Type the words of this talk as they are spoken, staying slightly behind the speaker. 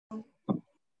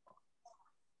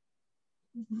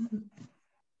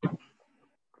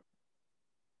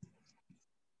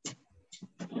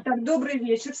Итак, добрый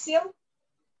вечер всем.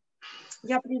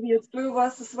 Я приветствую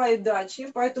вас со своей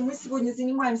дачи. Поэтому мы сегодня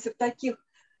занимаемся в таких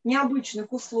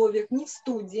необычных условиях, не в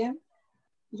студии.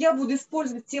 Я буду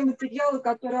использовать те материалы,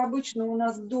 которые обычно у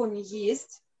нас в доме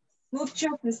есть. Ну, вот в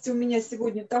частности, у меня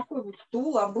сегодня такой вот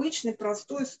стул, обычный,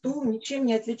 простой стул, ничем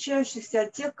не отличающийся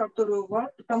от тех, которые у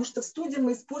вас, потому что в студии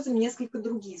мы используем несколько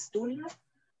другие стулья.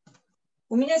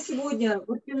 У меня сегодня в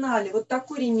арсенале вот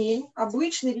такой ремень,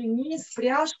 обычный ремень с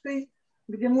пряжкой,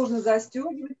 где можно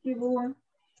застегивать его.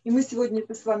 И мы сегодня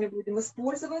это с вами будем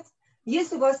использовать.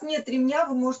 Если у вас нет ремня,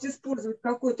 вы можете использовать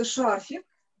какой-то шарфик.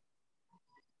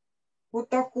 Вот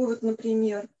такой вот,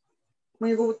 например.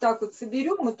 Мы его вот так вот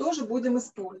соберем, мы тоже будем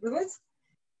использовать.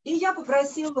 И я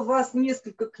попросила вас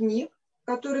несколько книг,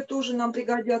 которые тоже нам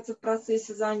пригодятся в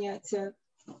процессе занятия,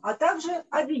 а также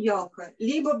одеялко,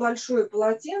 либо большое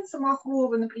полотенце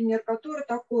махровое, например, которое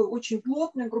такое очень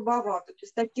плотное, грубоватое. То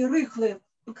есть такие рыхлые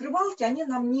покрывалки, они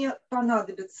нам не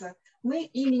понадобятся. Мы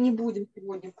ими не будем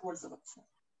сегодня пользоваться.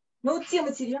 Но вот те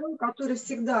материалы, которые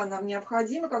всегда нам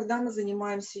необходимы, когда мы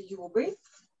занимаемся йогой.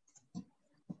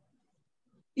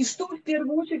 И что в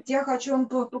первую очередь я хочу вам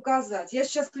показать. Я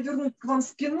сейчас повернусь к вам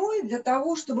спиной для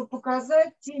того, чтобы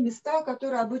показать те места,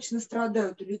 которые обычно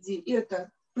страдают у людей.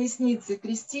 Это поясница и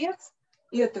крестец,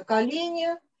 это колени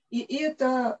и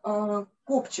это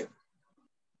копчик.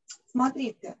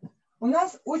 Смотрите, у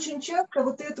нас очень часто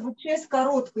вот эта вот часть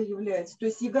короткой является, то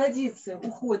есть ягодицы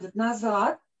уходят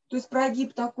назад, то есть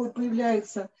прогиб такой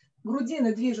появляется,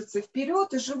 грудина движется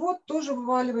вперед, и живот тоже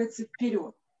вываливается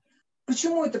вперед.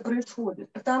 Почему это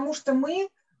происходит? Потому что мы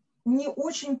не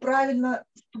очень правильно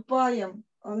ступаем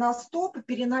на стопы,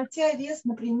 перенося вес,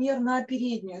 например, на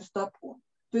переднюю стопу.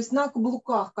 То есть на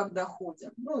каблуках, когда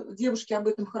ходим. Ну, девушки об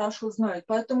этом хорошо знают.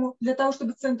 Поэтому для того,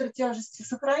 чтобы центр тяжести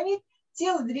сохранить,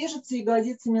 тело движется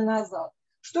ягодицами назад,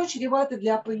 что чревато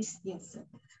для поясницы.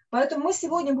 Поэтому мы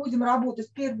сегодня будем работать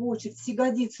в первую очередь с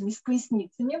ягодицами, с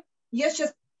поясницами. Я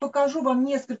сейчас покажу вам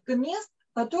несколько мест,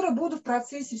 которые буду в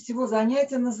процессе всего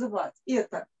занятия называть.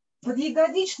 Это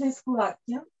подъягодичные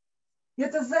складки,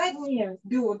 это задние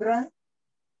бедра,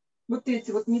 вот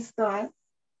эти вот места,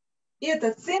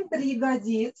 это центр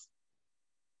ягодиц,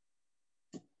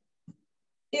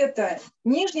 это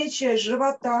нижняя часть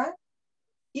живота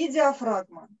и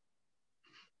диафрагма.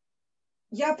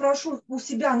 Я прошу у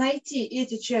себя найти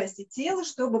эти части тела,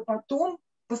 чтобы потом,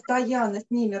 постоянно с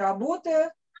ними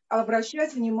работая,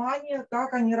 обращать внимание,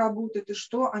 как они работают и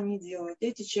что они делают,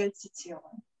 эти части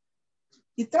тела.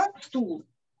 Итак, стул.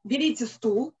 Берите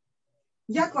стул.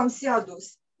 Я к вам сяду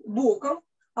боком,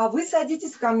 а вы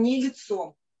садитесь ко мне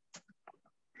лицом.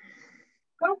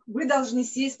 Как вы должны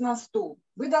сесть на стул?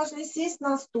 Вы должны сесть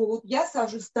на стул. Я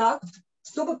сажусь так,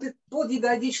 чтобы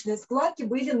подъягодичные складки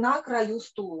были на краю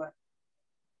стула.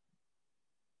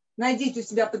 Найдите у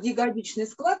себя подъягодичные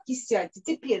складки, сядьте.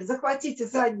 Теперь захватите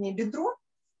заднее бедро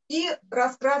и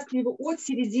расправьте его от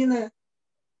середины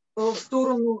в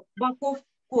сторону боков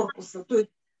корпуса, то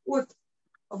есть от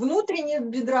внутреннего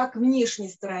бедра к внешней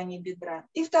стороне бедра.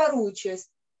 И вторую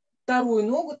часть, вторую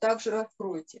ногу также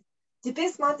раскройте.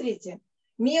 Теперь смотрите,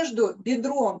 между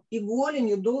бедром и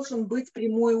голенью должен быть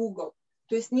прямой угол.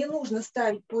 То есть не нужно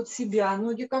ставить под себя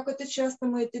ноги, как это часто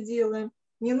мы это делаем,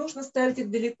 не нужно ставить их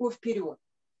далеко вперед,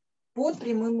 под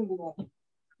прямым углом.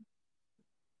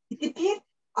 И теперь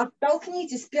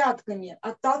оттолкнитесь пятками,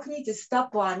 оттолкнитесь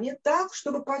стопами так,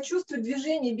 чтобы почувствовать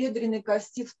движение бедренной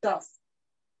кости в таз.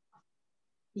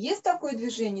 Есть такое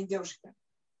движение, девушка?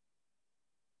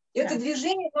 Это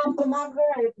движение нам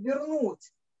помогает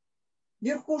вернуть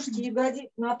верхушки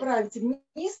ягодиц, направить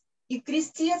вниз и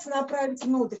крестец направить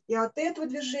внутрь. И от этого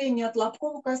движения, от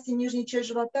лобковой кости, нижняя часть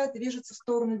живота движется в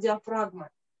сторону диафрагмы.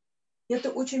 Это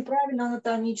очень правильное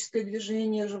анатомическое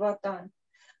движение живота.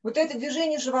 Вот это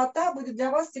движение живота будет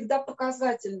для вас всегда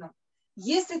показательным.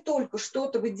 Если только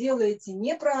что-то вы делаете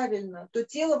неправильно, то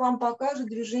тело вам покажет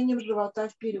движением живота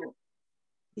вперед.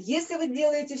 Если вы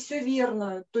делаете все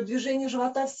верно, то движение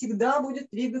живота всегда будет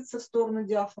двигаться в сторону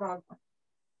диафрагмы.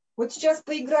 Вот сейчас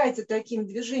поиграйте таким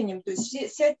движением, то есть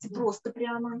сядьте просто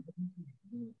прямо.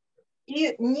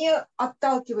 И не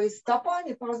отталкиваясь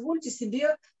стопами, позвольте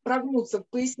себе прогнуться в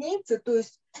пояснице, то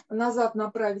есть назад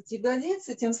направить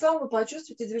ягодицы, тем самым вы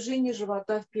почувствуете движение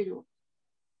живота вперед.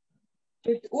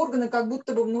 То есть органы как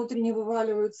будто бы внутренне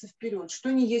вываливаются вперед,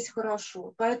 что не есть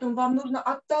хорошо. Поэтому вам нужно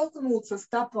оттолкнуться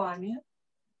стопами,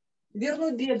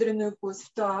 вернуть бедренную кость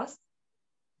в таз,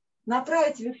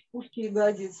 направить верхушки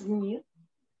ягодиц вниз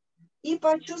и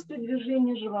почувствовать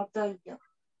движение живота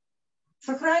вверх.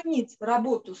 Сохранить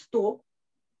работу стоп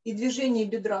и движение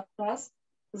бедра в таз,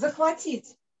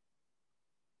 захватить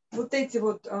вот эти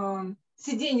вот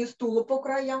сиденья стула по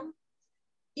краям,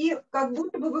 и как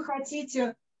будто бы вы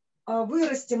хотите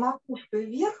вырасти макушкой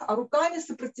вверх, а руками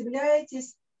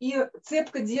сопротивляетесь и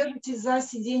цепко держитесь за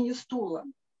сиденье стула.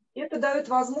 Это дает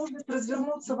возможность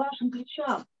развернуться вашим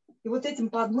плечам и вот этим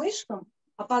подмышкам,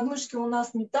 а подмышки у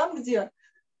нас не там, где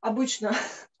обычно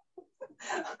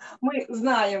мы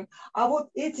знаем, а вот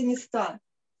эти места,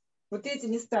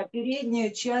 передняя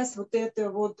часть вот этой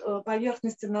вот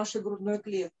поверхности нашей грудной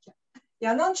клетки. И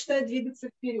она начинает двигаться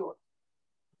вперед.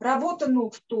 Работа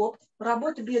ног, стоп,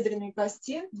 работа бедренной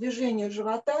кости, движение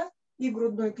живота и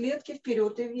грудной клетки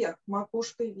вперед и вверх,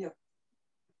 макушкой вверх.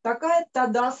 Такая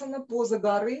тадасана, поза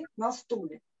горы на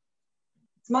стуле.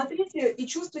 Смотрите и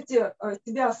чувствуйте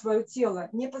себя, свое тело.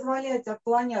 Не позволяйте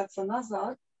отклоняться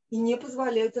назад и не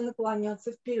позволяйте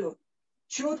наклоняться вперед.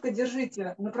 Четко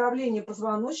держите направление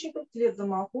позвоночника вслед за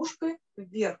макушкой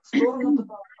вверх, в сторону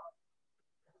потолка.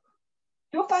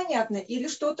 Все понятно? Или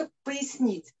что-то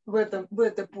пояснить в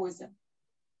этой позе?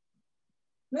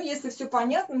 Ну, если все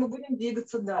понятно, мы будем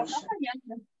двигаться дальше.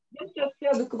 Я сейчас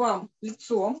сяду к вам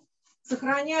лицом,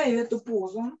 сохраняю эту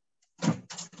позу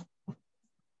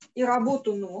и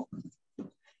работу ног,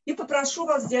 и попрошу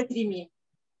вас взять ремень.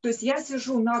 То есть я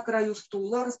сижу на краю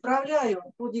стула,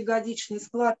 расправляю подъягодичные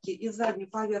складки и заднюю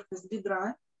поверхность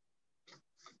бедра.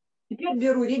 Теперь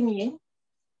беру ремень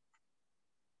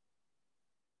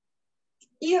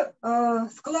и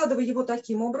складываю его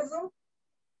таким образом,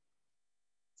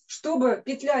 чтобы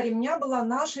петля ремня была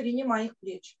на ширине моих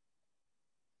плеч.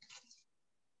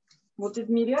 Вот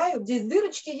измеряю. Здесь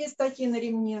дырочки есть такие на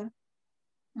ремне.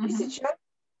 И сейчас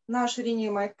на ширине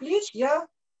моих плеч я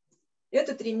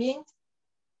этот ремень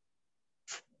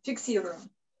фиксирую.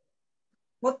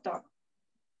 Вот так.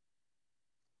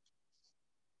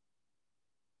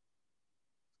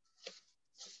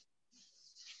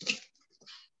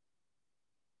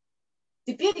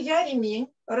 Теперь я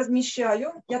ремень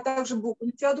размещаю. Я также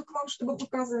боком сяду к вам, чтобы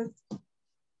показать.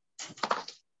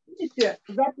 Видите,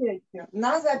 запястье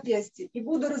на запястье. И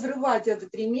буду разрывать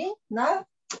этот ремень,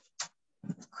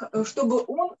 чтобы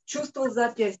он чувствовал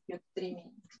запястье, этот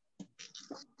ремень.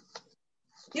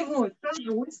 И вновь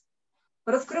сажусь,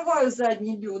 раскрываю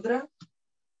задние бедра,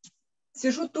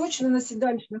 сижу точно на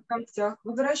седалищных костях,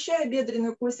 возвращаю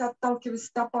бедренную кость, отталкиваюсь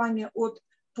стопами от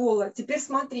пола. Теперь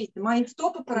смотрите, мои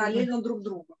стопы параллельно друг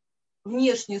другу.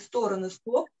 Внешние стороны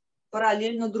стоп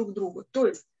параллельно друг другу. То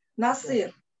есть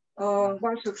носы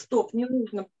ваших стоп не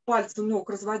нужно пальцы ног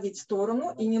разводить в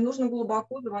сторону и не нужно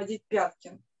глубоко заводить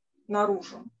пятки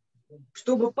наружу.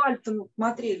 Чтобы пальцы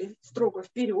смотрели строго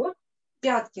вперед,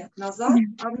 пятки назад,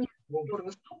 а внешние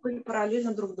стороны стопы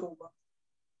параллельно друг другу.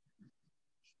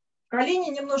 Колени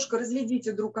немножко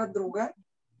разведите друг от друга,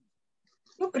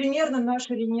 ну, примерно на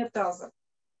ширине таза.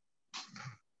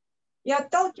 И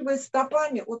отталкиваясь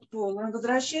стопами от пола,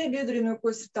 возвращая бедренную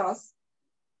кость в таз,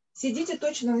 сидите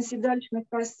точно на седалищных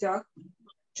костях,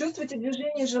 чувствуйте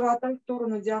движение живота в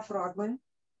сторону диафрагмы,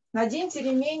 наденьте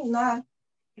ремень на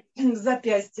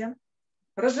запястье,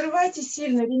 разрывайте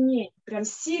сильно ремень, прям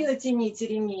сильно тяните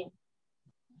ремень,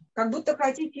 как будто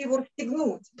хотите его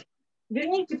расстегнуть.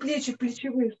 Верните плечи в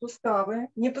плечевые суставы,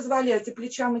 не позволяйте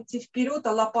плечам идти вперед,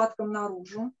 а лопаткам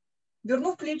наружу.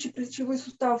 Вернув плечи в плечевые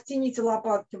суставы, втяните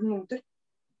лопатки внутрь,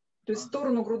 то есть в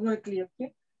сторону грудной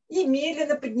клетки, и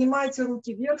медленно поднимайте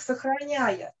руки вверх,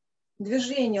 сохраняя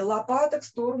движение лопаток в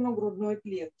сторону грудной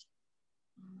клетки.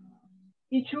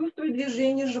 И чувствуйте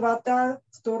движение живота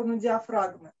в сторону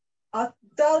диафрагмы.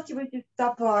 Отталкивайтесь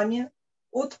стопами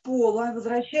от пола,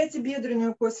 возвращайте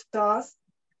бедренную кость в таз,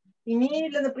 и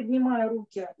медленно поднимая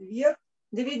руки вверх,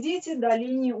 доведите до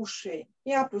линии ушей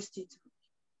и опустите.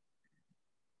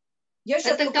 Я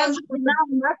сейчас это покажу. как спина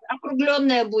у нас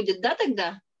округленная будет, да,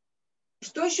 тогда?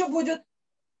 Что еще будет?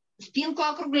 Спинку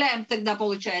округляем тогда,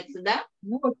 получается, да?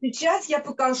 Вот сейчас я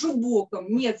покажу боком.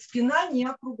 Нет, спина не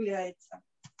округляется.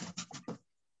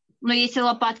 Но если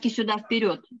лопатки сюда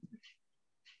вперед.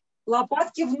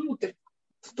 Лопатки внутрь,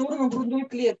 в сторону грудной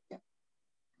клетки.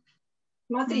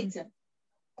 Смотрите.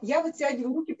 Я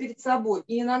вытягиваю руки перед собой,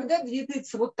 и иногда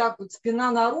двигается вот так вот,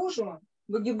 спина наружу,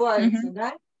 выгибается,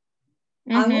 да?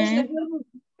 А нужно вернуть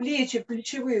плечи,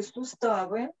 плечевые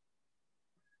суставы,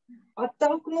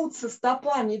 оттолкнуться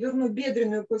стопами, вернуть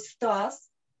бедренную кость в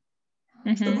таз,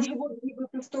 чтобы живот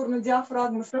двигался в сторону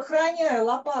диафрагмы, сохраняя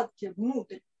лопатки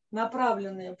внутрь,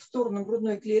 направленные в сторону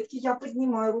грудной клетки, я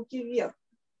поднимаю руки вверх,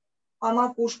 а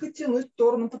макушкой тянусь в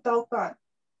сторону потолка.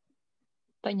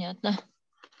 Понятно.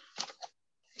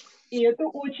 И это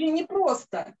очень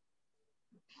непросто.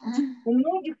 У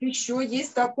многих еще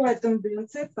есть такая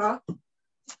тенденция, как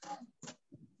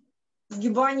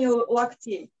сгибанию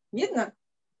локтей. Видно?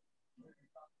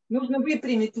 Нужно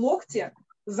выпрямить локти,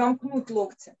 замкнуть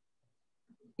локти.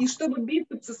 И чтобы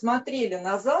бицепсы смотрели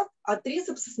назад, а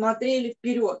трицепсы смотрели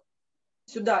вперед,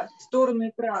 сюда, в сторону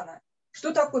экрана.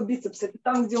 Что такое бицепс? Это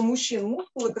там, где у мужчин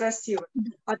мускулы красивые,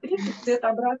 а трицепс – это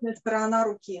обратная сторона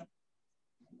руки,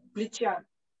 плеча.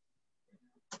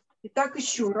 Итак,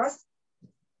 еще раз.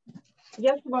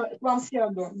 Я к вам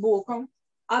сяду боком,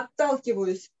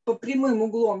 отталкиваюсь по прямым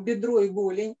углом бедро и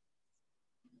голень,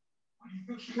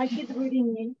 накидываю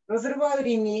ремень, разрываю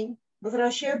ремень,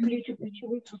 возвращаю плечи,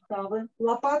 плечевые суставы,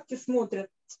 лопатки смотрят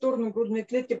в сторону грудной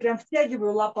клетки, прям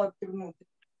втягиваю лопатки внутрь.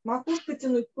 Макушку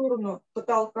тяну в сторону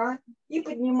потолка и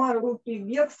поднимаю руки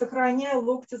вверх, сохраняя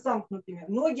локти замкнутыми.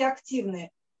 Ноги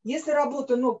активные. Если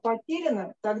работа ног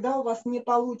потеряна, тогда у вас не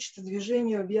получится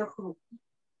движение вверх рук.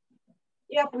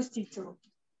 И опустите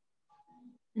руки.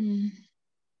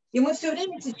 И мы все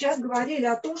время сейчас говорили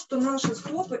о том, что наши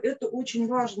стопы – это очень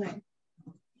важно.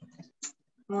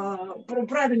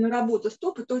 Правильная работа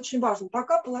стоп – это очень важно.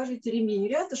 Пока положите ремень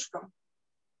рядышком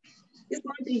и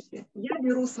смотрите, я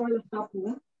беру свою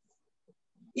стопу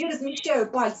и размещаю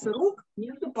пальцы рук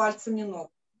между пальцами ног.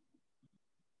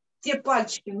 Те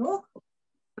пальчики ног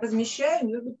размещаю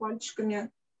между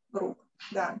пальчиками рук.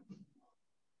 Да.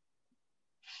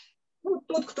 Ну,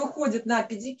 тот, кто ходит на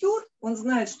педикюр, он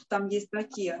знает, что там есть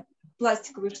такие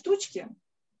пластиковые штучки.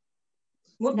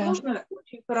 Вот да. Нужно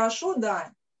очень хорошо,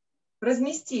 да,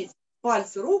 разместить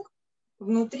пальцы рук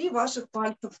внутри ваших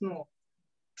пальцев ног,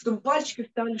 чтобы пальчики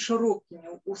стали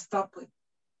широкими у стопы.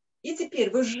 И теперь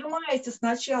вы сжимаете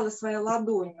сначала своей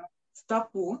ладонью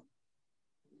стопу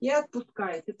и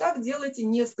отпускаете. Так делайте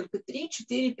несколько, 3,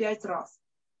 4, 5 раз.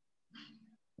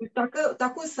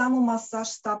 Такой самый массаж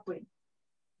стопы.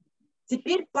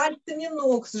 Теперь пальцами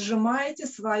ног сжимаете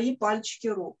свои пальчики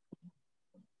рук.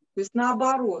 То есть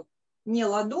наоборот, не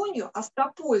ладонью, а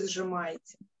стопой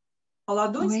сжимаете. А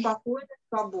ладонь спокойная,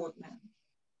 свободная.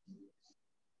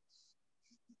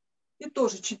 И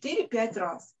тоже 4-5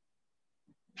 раз.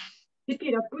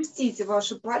 Теперь отпустите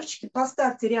ваши пальчики,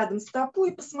 поставьте рядом стопу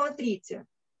и посмотрите,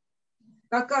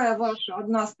 какая ваша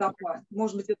одна стопа.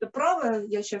 Может быть, это правая,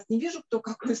 я сейчас не вижу, кто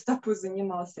какой стопой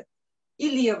занимался. И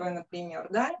левая, например,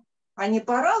 да? Они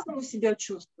по-разному себя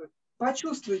чувствуют.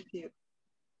 Почувствуйте их.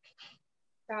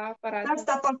 Да, та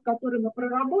стопа, с которой мы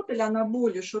проработали, она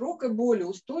более широкая, более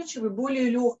устойчивая, более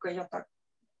легкая. Я так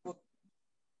вот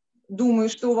думаю,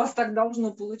 что у вас так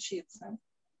должно получиться.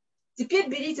 Теперь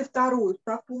берите вторую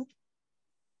стопу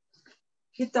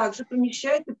и также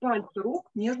помещайте пальцы рук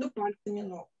между пальцами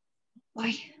ног.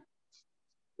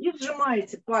 И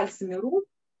сжимаете пальцами рук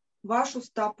вашу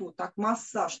стопу, так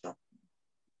массаж стопы.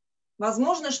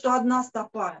 Возможно, что одна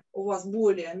стопа у вас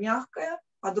более мягкая,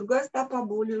 а другая стопа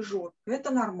более жесткая. Это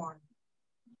нормально.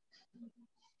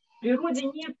 В природе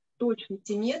нет точной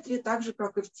симметрии, так же,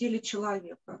 как и в теле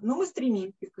человека. Но мы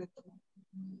стремимся к этому.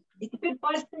 И теперь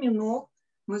пальцами ног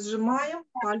мы сжимаем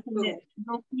пальцы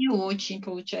рук. Не очень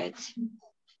получается.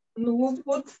 Ну,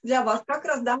 вот для вас как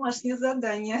раз домашнее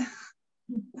задание.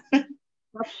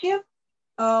 Вообще,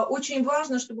 очень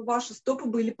важно, чтобы ваши стопы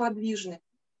были подвижны.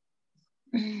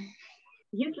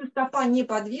 Если стопа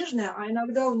неподвижная, а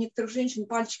иногда у некоторых женщин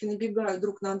пальчики набегают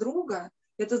друг на друга,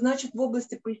 это значит, в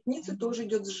области поясницы тоже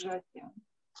идет сжатие.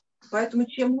 Поэтому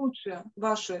чем лучше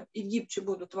ваши и гибче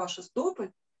будут ваши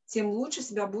стопы, тем лучше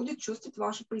себя будет чувствовать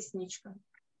ваша поясничка.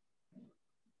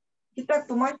 Итак,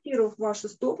 помассировав ваши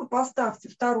стопы, поставьте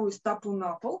вторую стопу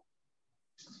на пол.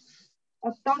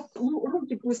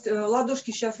 Руки пусть,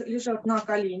 ладошки сейчас лежат на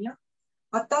коленях.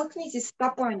 Оттолкнитесь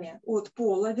стопами от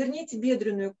пола, верните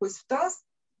бедренную кость в таз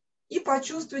и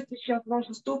почувствуйте сейчас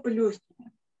ваши стопы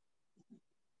легкими.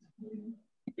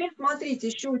 Теперь смотрите,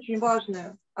 еще очень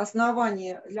важное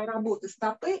основание для работы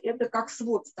стопы – это как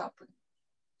свод стопы.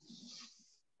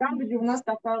 Там, где у нас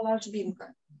такая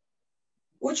ложбинка.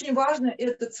 Очень важно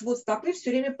этот свод стопы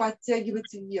все время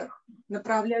подтягивать вверх,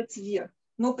 направлять вверх.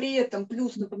 Но при этом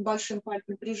плюсно под большим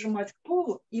пальцем прижимать к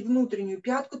полу и внутреннюю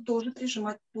пятку тоже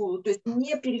прижимать к полу. То есть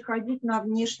не переходить на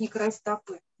внешний край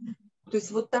стопы. То есть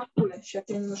вот такое. Сейчас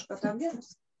я немножко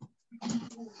отодвинусь.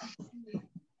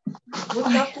 Вот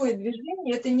такое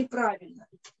движение, это неправильно.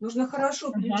 Нужно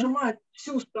хорошо прижимать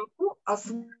всю стопу, а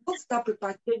свод стопы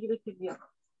подтягивать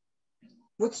вверх.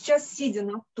 Вот сейчас, сидя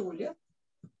на стуле,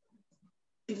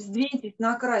 сдвиньтесь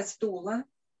на край стула,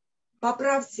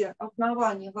 поправьте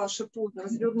основание вашей позы,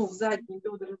 развернув задние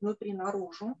бедра изнутри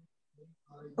наружу.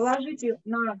 Положите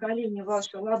на колени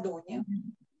ваши ладони.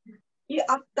 И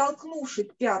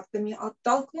оттолкнувшись пятками,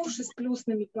 оттолкнувшись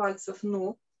плюсами пальцев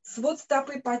ног, свод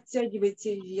стопы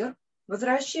подтягивайте вверх.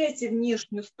 Возвращайте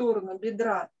внешнюю сторону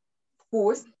бедра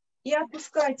кость и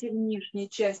опускайте в нижней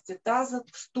части таза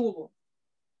к стулу.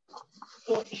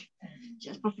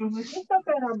 Сейчас попробую. Вот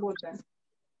такая работа.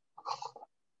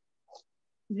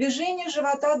 Движение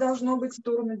живота должно быть в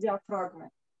сторону диафрагмы.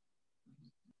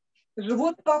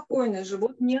 Живот спокойный,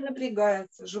 живот не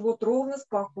напрягается, живот ровно,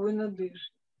 спокойно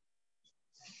дышит.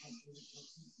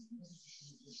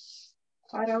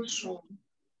 Хорошо.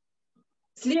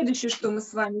 Следующее, что мы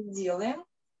с вами сделаем,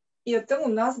 это у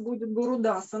нас будет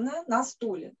гурудасана на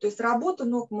стуле. То есть работу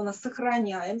ног мы у нас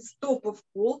сохраняем, стопы в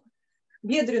пол,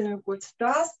 бедренную кость в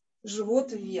таз,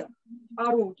 живот вверх.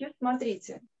 А руки,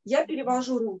 смотрите, я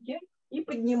перевожу руки и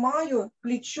поднимаю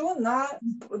плечо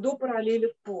до параллели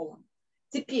с полом.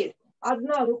 Теперь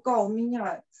одна рука у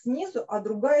меня снизу, а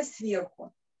другая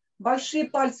сверху. Большие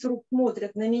пальцы рук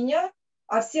смотрят на меня,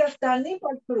 а все остальные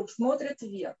пальцы рук смотрят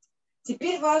вверх.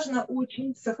 Теперь важно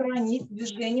очень сохранить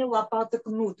движение лопаток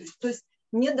внутрь. То есть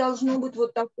не должно быть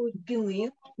вот такой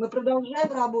спины. Мы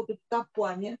продолжаем работать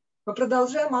стопами. Мы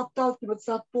продолжаем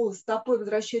отталкиваться от пола, стопой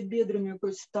возвращать бедренную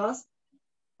кость в таз.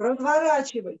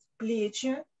 Разворачивать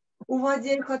плечи,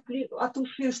 уводя их от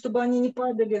ушей, чтобы они не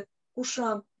падали к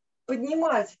ушам.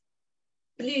 Поднимать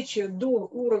плечи до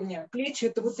уровня. Плечи –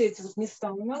 это вот эти вот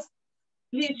места у нас.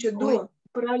 Плечи до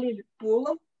параллели с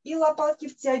полом. И лопатки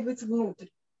втягивать внутрь.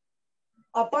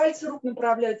 А пальцы рук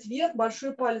направлять вверх,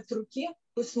 большой палец руки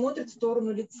пусть смотрит в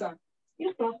сторону лица. И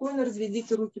спокойно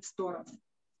разведите руки в сторону.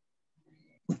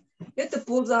 Это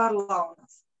поза орла у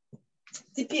нас.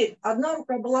 Теперь одна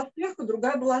рука была сверху,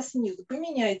 другая была снизу.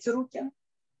 Поменяйте руки.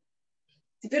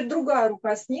 Теперь другая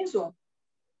рука снизу,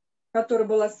 которая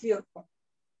была сверху.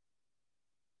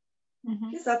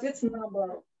 И, соответственно,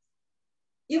 наоборот.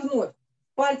 И вновь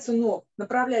пальцы ног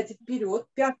направляйте вперед,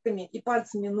 пятками и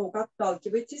пальцами ног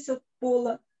отталкивайтесь от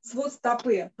пола, свод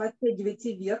стопы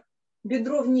подтягивайте вверх,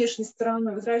 бедро внешней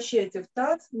стороной возвращайте в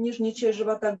таз, нижняя часть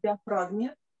живота к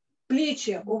диафрагме,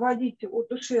 плечи уводите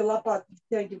от ушей, лопатки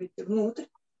втягивайте внутрь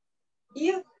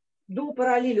и до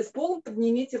параллели с полом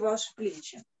поднимите ваши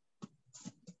плечи.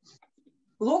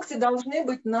 Локти должны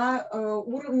быть на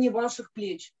уровне ваших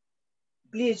плеч.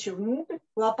 Плечи внутрь,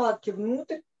 лопатки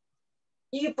внутрь.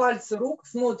 И пальцы рук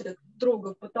смотрят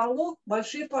строго в потолок,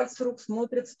 большие пальцы рук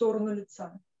смотрят в сторону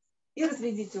лица. И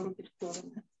разведите руки в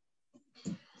стороны.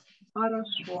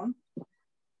 Хорошо.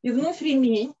 И вновь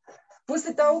ремень.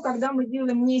 После того, когда мы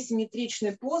делаем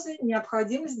несимметричные позы,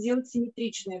 необходимо сделать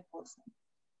симметричные позы.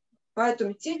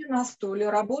 Поэтому, сидя на стуле,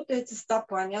 работаете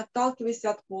стопами, отталкиваясь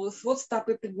от пола, свод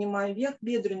стопы поднимая вверх,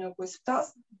 бедренную кость в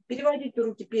таз, переводите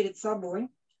руки перед собой,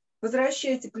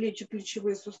 возвращайте плечи,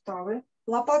 плечевые суставы,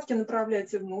 лопатки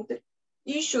направляйте внутрь.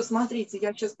 И еще, смотрите,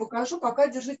 я сейчас покажу, пока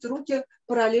держите руки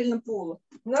параллельно полу.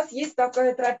 У нас есть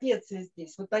такая трапеция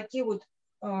здесь, вот такие вот,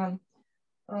 сейчас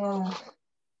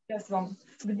вам,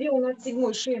 где у нас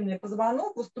седьмой шейный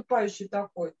позвонок, выступающий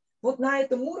такой. Вот на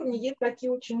этом уровне есть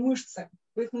такие очень мышцы,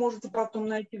 вы их можете потом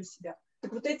найти у себя.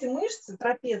 Так вот эти мышцы,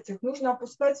 трапеции, их нужно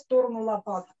опускать в сторону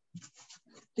лопаток.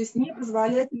 То есть не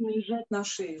позволять им наезжать на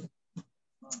шею.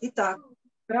 Итак,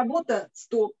 работа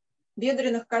стоп,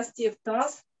 бедренных костей в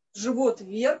таз, живот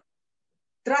вверх,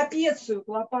 трапецию к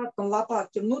лопаткам,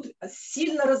 лопатки внутрь,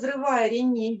 сильно разрывая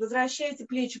ремень, возвращайте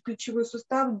плечи, плечевой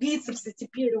сустав, бицепсы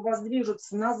теперь у вас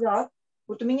движутся назад,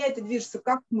 вот у меня это движется к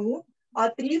окну, а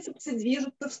трицепсы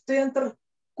движутся в центр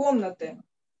комнаты,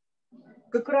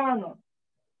 к экрану.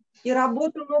 И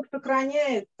работа ног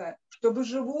сохраняется, чтобы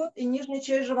живот и нижняя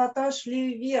часть живота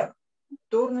шли вверх, в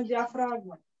сторону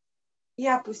диафрагмы. И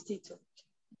опустите.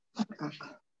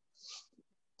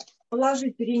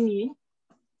 Положите ремень.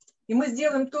 И мы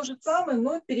сделаем то же самое,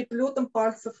 но переплетом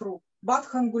пальцев рук.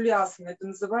 Бадхангулясана, это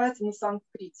называется на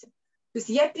санскрите. То есть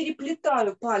я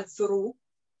переплетаю пальцы рук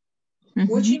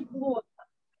очень плотно.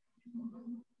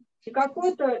 И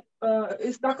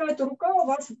какая-то рука у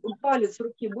вас, палец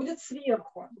руки будет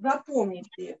сверху.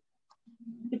 Запомните.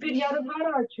 Теперь я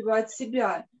разворачиваю от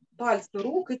себя пальцы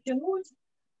рук и тянусь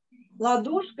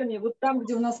ладошками, вот там,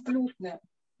 где у нас плюсные,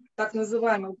 так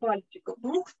называемые пальчиков,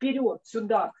 рук вперед,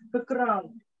 сюда, к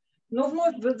экрану. Но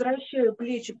вновь возвращаю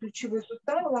плечи, плечевые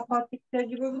суставы, лопатки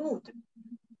втягиваю внутрь.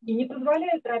 И не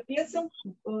позволяю трапециям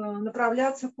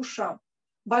направляться к ушам.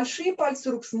 Большие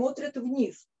пальцы рук смотрят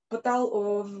вниз,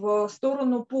 в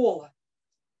сторону пола.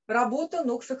 Работа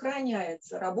ног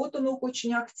сохраняется. Работа ног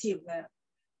очень активная.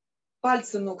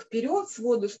 Пальцы ног вперед,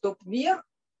 своды стоп вверх,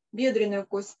 бедренная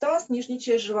кость таз, нижняя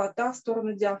часть живота в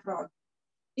сторону диафрагмы.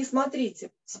 И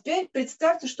смотрите, теперь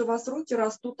представьте, что у вас руки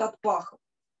растут от пахов,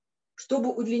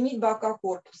 чтобы удлинить бока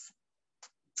корпуса.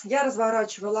 Я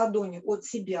разворачиваю ладони от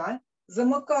себя,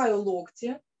 замыкаю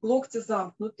локти, локти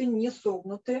замкнуты, не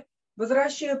согнуты,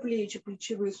 Возвращаю плечи,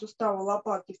 плечевые суставы,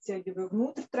 лопатки втягиваю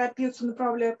внутрь, трапецию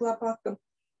направляю к лопаткам.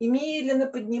 И медленно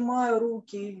поднимаю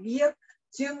руки вверх,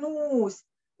 тянусь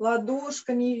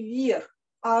ладошками вверх,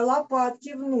 а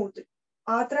лопатки внутрь,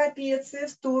 а трапеция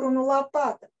в сторону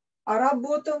лопаток. А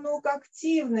работа ног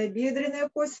активная, бедренная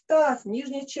кость, таз,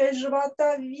 нижняя часть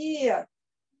живота вверх.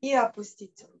 И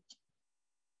опустите руки.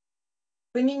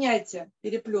 Поменяйте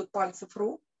переплет пальцев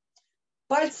рук.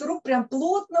 Пальцы рук прям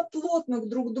плотно-плотно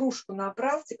друг к дружку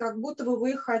направьте, как будто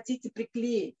вы их хотите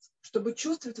приклеить, чтобы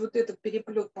чувствовать вот этот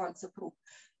переплет пальцев рук.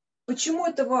 Почему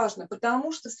это важно?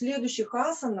 Потому что в следующих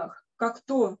асанах, как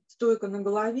то стойка на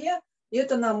голове,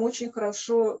 это нам очень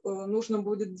хорошо нужно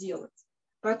будет делать.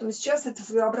 Поэтому сейчас это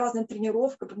своеобразная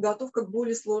тренировка, подготовка к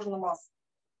более сложным асанам.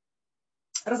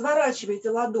 Разворачивайте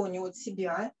ладони от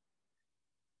себя.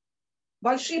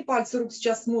 Большие пальцы рук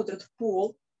сейчас смотрят в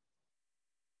пол.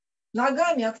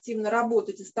 Ногами активно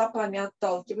работайте, стопами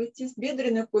отталкивайтесь.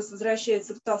 Бедренная кость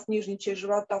возвращается в таз, нижняя часть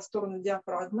живота в сторону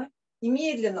диафрагмы. И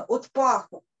медленно от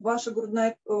пахов, ваши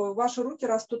руки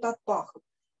растут от пахов.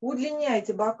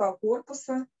 Удлиняйте бока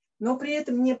корпуса, но при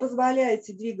этом не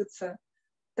позволяйте двигаться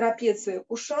трапеции к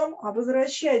ушам, а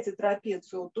возвращайте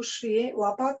трапецию от ушей,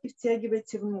 лопатки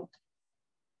втягивайте внутрь.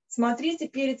 Смотрите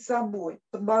перед собой,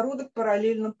 подбородок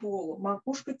параллельно полу,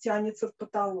 макушка тянется в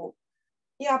потолок.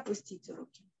 И опустите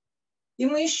руки. И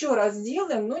мы еще раз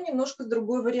сделаем, но немножко с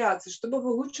другой вариацией, чтобы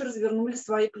вы лучше развернули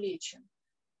свои плечи.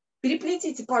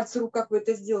 Переплетите пальцы рук, как вы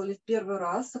это сделали в первый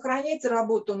раз. Сохраняйте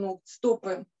работу ног,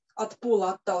 стопы от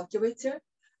пола отталкивайте.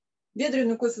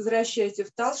 Бедренную кость возвращайте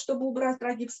в таз, чтобы убрать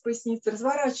прогиб с поясницы.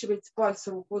 Разворачивайте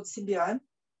пальцы рук от себя.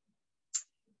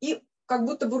 И как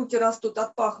будто бы руки растут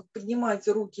от пахов,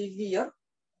 поднимайте руки вверх.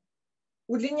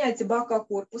 Удлиняйте бока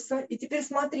корпуса. И теперь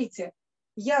смотрите.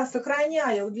 Я,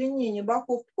 сохраняя удлинение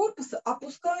боков корпуса,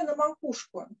 опускаю на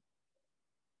макушку.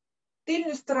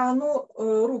 Тыльную сторону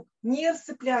рук, не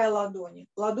сцепляя ладони.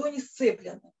 Ладони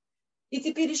сцеплены. И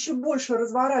теперь еще больше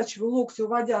разворачиваю локти,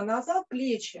 уводя назад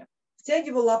плечи,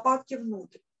 втягиваю лопатки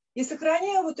внутрь. И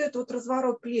сохраняя вот этот вот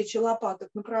разворот плеч и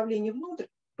лопаток в направлении внутрь,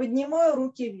 поднимаю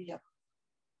руки вверх.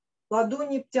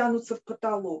 Ладони тянутся в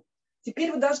потолок.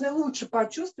 Теперь вы должны лучше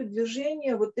почувствовать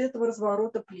движение вот этого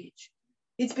разворота плеч.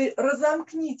 И теперь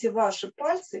разомкните ваши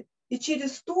пальцы и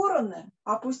через стороны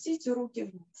опустите руки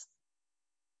вниз.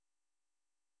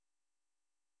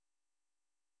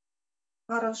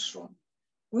 Хорошо.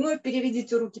 Вновь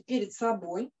переведите руки перед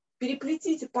собой.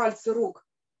 Переплетите пальцы рук,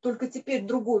 только теперь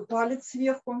другой палец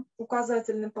сверху,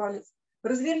 указательный палец.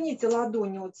 Разверните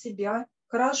ладони от себя.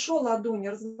 Хорошо ладони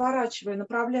разворачивая,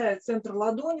 направляя центр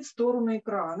ладони в сторону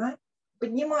экрана.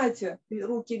 Поднимайте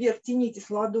руки вверх,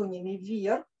 тянитесь ладонями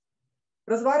вверх.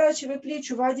 Разворачивая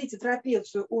плечи, уводите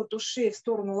трапецию от ушей в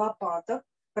сторону лопаток.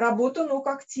 Работа ног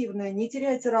активная, не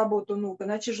теряйте работу ног,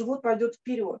 иначе живот пойдет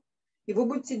вперед. И вы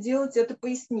будете делать это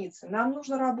поясницей. Нам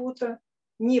нужна работа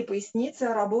не поясницей,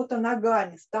 а работа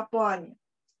ногами, стопами.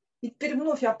 И теперь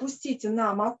вновь опустите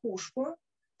на макушку,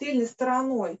 тыльной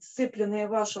стороной сцепленные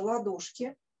ваши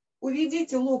ладошки.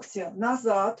 Уведите локти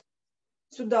назад,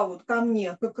 сюда вот ко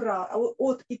мне,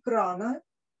 от экрана.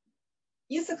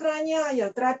 И сохраняя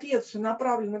трапецию,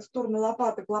 направленную в сторону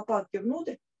лопаток, лопатки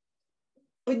внутрь,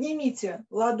 поднимите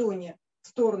ладони в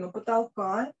сторону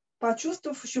потолка,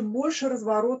 почувствовав еще больше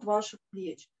разворот ваших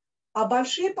плеч. А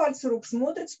большие пальцы рук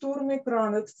смотрят в сторону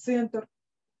экрана, в центр.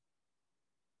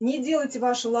 Не делайте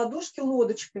ваши ладошки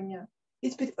лодочками.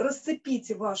 И теперь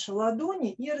расцепите ваши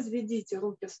ладони и разведите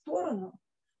руки в сторону.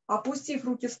 Опустив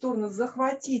руки в сторону,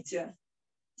 захватите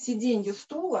сиденье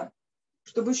стула,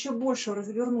 чтобы еще больше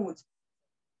развернуть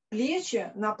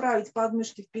плечи, направить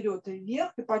подмышки вперед и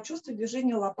вверх и почувствовать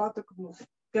движение лопаток внутрь.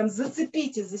 Прям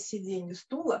зацепите за сиденье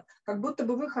стула, как будто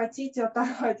бы вы хотите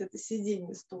оторвать это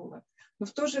сиденье стула. Но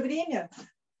в то же время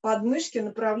подмышки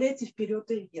направляйте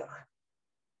вперед и вверх.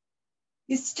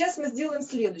 И сейчас мы сделаем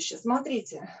следующее.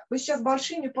 Смотрите, вы сейчас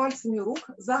большими пальцами рук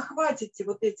захватите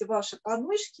вот эти ваши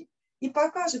подмышки и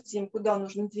покажете им, куда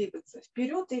нужно двигаться,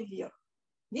 вперед и вверх.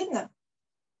 Видно?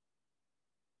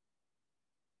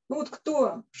 Ну вот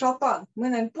кто Шопен, мы,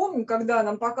 наверное, помним, когда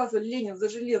нам показывали Ленин за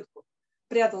жилетку,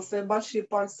 прятал свои большие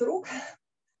пальцы рук.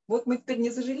 Вот мы теперь не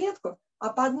за жилетку,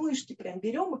 а подмышки прям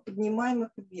берем и поднимаем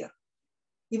их вверх.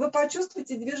 И вы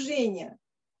почувствуете движение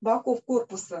боков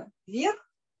корпуса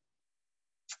вверх,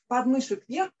 подмышек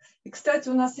вверх. И, кстати,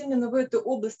 у нас именно в этой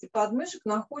области подмышек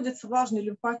находятся важные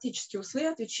лимфатические узлы,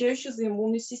 отвечающие за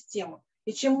иммунную систему.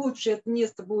 И чем лучше это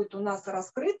место будет у нас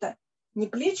раскрыто, не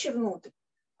плечи внутрь,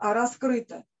 а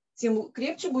раскрыто, тем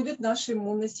крепче будет наша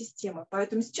иммунная система.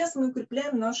 Поэтому сейчас мы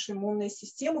укрепляем нашу иммунную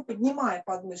систему, поднимая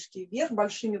подмышки вверх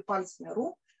большими пальцами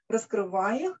рук,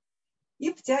 раскрывая их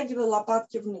и втягиваю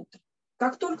лопатки внутрь.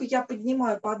 Как только я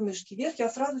поднимаю подмышки вверх, я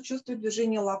сразу чувствую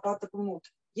движение лопаток внутрь.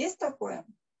 Есть такое?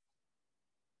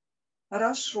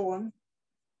 Хорошо.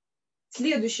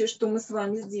 Следующее, что мы с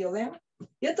вами сделаем,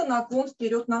 это наклон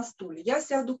вперед на стуле. Я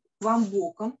сяду к вам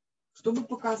боком, чтобы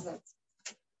показать.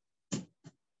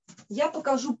 Я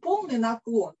покажу полный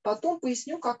наклон, потом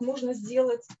поясню, как можно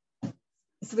сделать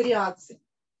с вариацией.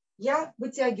 Я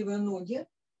вытягиваю ноги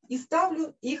и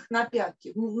ставлю их на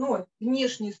пятки, но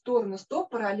внешние стороны стоп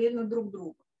параллельно друг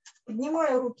другу.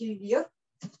 Поднимаю руки вверх.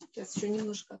 Сейчас еще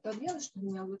немножко отодвину, чтобы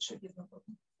меня лучше видно было.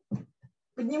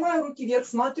 Поднимаю руки вверх,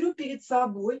 смотрю перед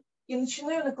собой и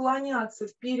начинаю наклоняться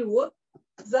вперед,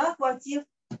 захватив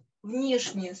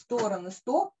внешние стороны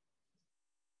стоп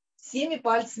всеми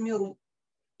пальцами рук.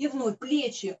 И вновь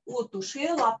плечи от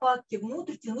ушей, лопатки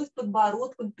внутрь, тянусь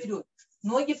подбородком вперед.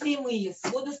 Ноги прямые,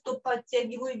 своды стоп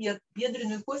подтягиваю вверх,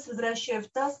 бедренную кость возвращаю в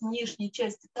таз, внешние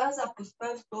части таза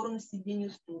опускаю в сторону сиденья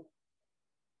стула.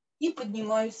 И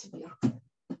поднимаюсь вверх.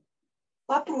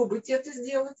 Попробуйте это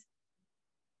сделать.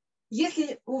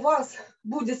 Если у вас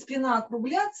будет спина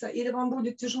округляться или вам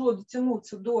будет тяжело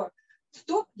дотянуться до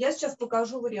стоп, я сейчас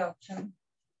покажу вариацию.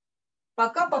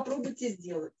 Пока попробуйте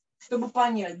сделать, чтобы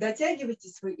понять,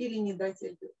 дотягиваетесь вы или не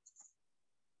дотягиваетесь.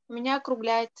 У меня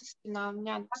округляется спина, у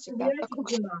меня всегда так.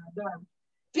 Да.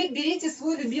 Теперь берите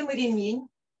свой любимый ремень,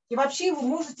 и вообще его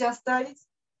можете оставить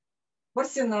в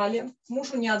арсенале,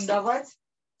 мужу не отдавать.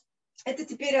 Это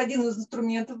теперь один из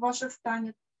инструментов ваших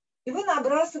станет. И вы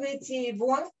набрасываете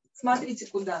его, смотрите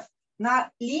куда,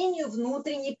 на линию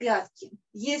внутренней пятки.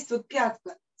 Есть вот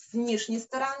пятка с внешней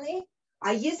стороны,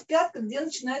 а есть пятка, где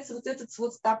начинается вот этот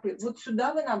свод стопы. Вот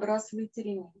сюда вы набрасываете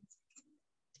ремень.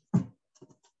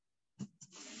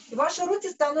 И ваши руки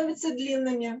становятся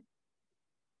длинными.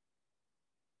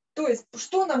 То есть,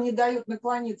 что нам не дает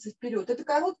наклониться вперед? Это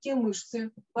короткие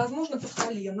мышцы, возможно, под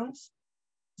коленом,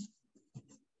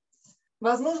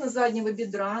 возможно, заднего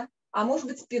бедра, а может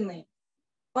быть, спины.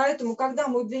 Поэтому, когда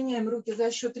мы удлиняем руки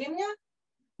за счет ремня,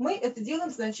 мы это делаем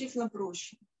значительно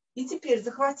проще. И теперь,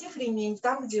 захватив ремень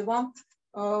там, где вам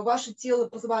ваше тело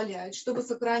позволяет, чтобы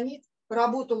сохранить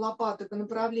работу лопаток и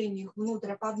направление их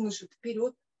внутрь, подмышек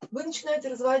вперед, вы начинаете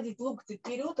разводить локти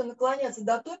вперед и наклоняться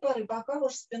до той поры, пока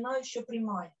ваша спина еще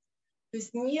прямая. То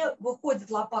есть не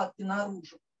выходят лопатки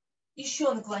наружу.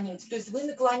 Еще наклоняйтесь. То есть вы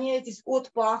наклоняетесь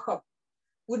от паха,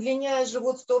 удлиняя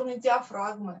живот в сторону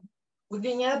диафрагмы,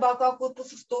 удлиняя бока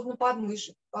корпуса в сторону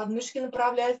подмышек. Подмышки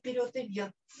направляя вперед и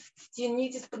вверх.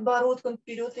 Тянитесь подбородком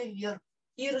вперед и вверх.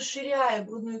 И расширяя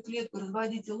грудную клетку,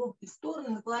 разводите локти в стороны,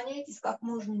 наклоняйтесь как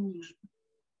можно ниже.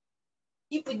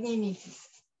 И поднимитесь.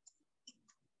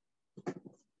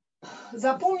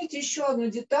 Запомните еще одну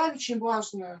деталь, очень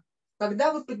важную.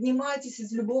 Когда вы поднимаетесь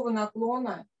из любого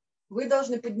наклона, вы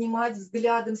должны поднимать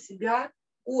взглядом себя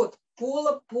от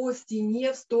пола по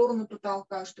стене в сторону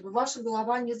потолка, чтобы ваша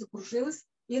голова не закружилась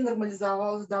и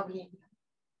нормализовалось давление.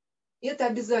 Это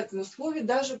обязательное условие,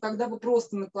 даже когда вы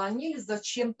просто наклонились,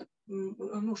 зачем-то,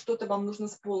 что-то вам нужно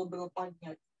с пола было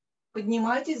поднять.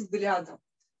 Поднимайтесь взглядом.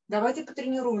 Давайте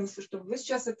потренируемся, чтобы вы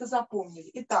сейчас это запомнили.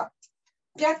 Итак,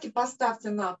 пятки поставьте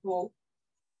на пол,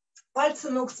 пальцы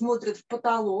ног смотрят в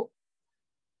потолок.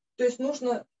 То есть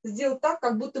нужно сделать так,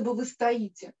 как будто бы вы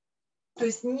стоите. То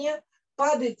есть не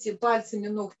падайте пальцами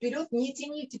ног вперед, не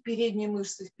тяните передние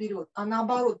мышцы вперед, а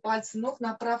наоборот, пальцы ног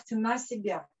направьте на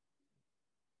себя.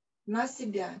 На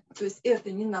себя. То есть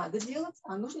это не надо делать,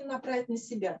 а нужно направить на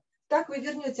себя. Так вы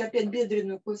вернете опять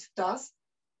бедренную кость в таз,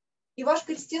 и ваш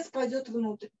крестец пойдет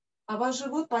внутрь, а ваш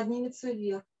живот поднимется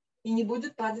вверх и не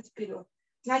будет падать вперед.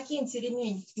 Накиньте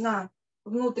ремень на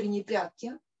внутренние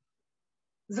пятки,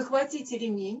 захватите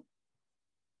ремень,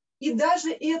 и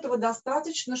даже этого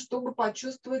достаточно, чтобы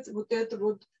почувствовать вот это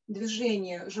вот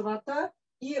движение живота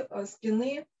и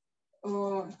спины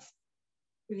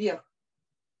вверх.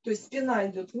 То есть спина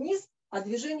идет вниз, а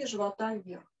движение живота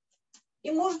вверх.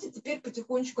 И можете теперь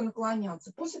потихонечку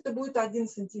наклоняться. Пусть это будет 1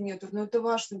 сантиметр, но это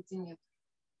ваш сантиметр,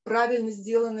 правильно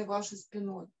сделанный вашей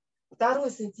спиной. 2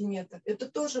 сантиметр – это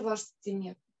тоже ваш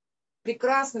сантиметр.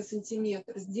 Прекрасный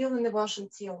сантиметр, сделанный вашим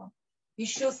телом.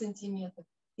 Еще сантиметр.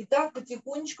 И так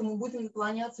потихонечку мы будем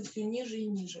наклоняться все ниже и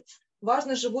ниже.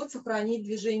 Важно живот сохранить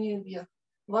движение вверх.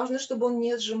 Важно, чтобы он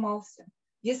не сжимался.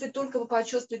 Если только вы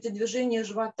почувствуете движение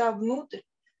живота внутрь,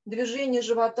 движение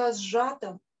живота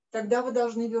сжатым, тогда вы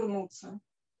должны вернуться.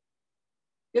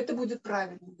 Это будет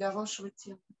правильно для вашего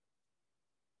тела.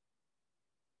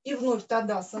 И вновь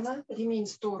тадасана, ремень в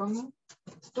сторону,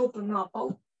 стопы на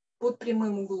пол, под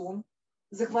прямым углом.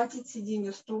 Захватить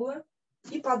сиденье стула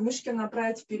и подмышки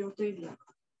направить вперед и вверх.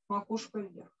 Макушка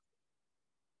вверх.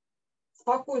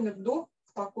 Спокойный вдох,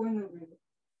 спокойный выдох.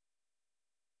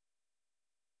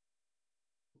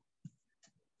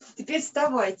 Теперь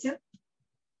вставайте.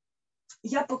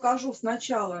 Я покажу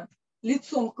сначала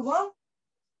лицом к вам.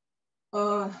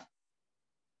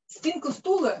 Спинка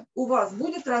стула у вас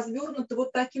будет развернута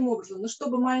вот таким образом. Но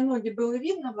чтобы мои ноги было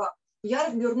видно вам, я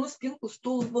разверну спинку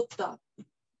стула вот так.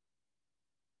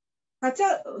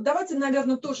 Хотя, давайте,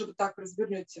 наверное, тоже вот так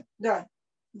развернете. Да,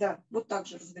 вот так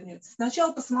же развернете.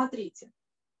 Сначала посмотрите.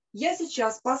 Я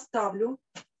сейчас поставлю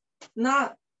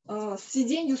на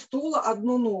сиденье стула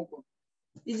одну ногу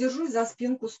и держусь за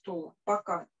спинку стула.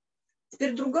 Пока.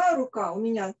 Теперь другая рука у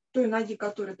меня, той ноги,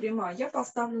 которая прямая, я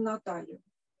поставлю на талию.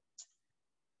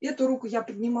 Эту руку я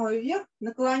поднимаю вверх,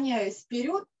 наклоняясь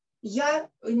вперед, я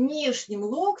внешним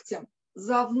локтем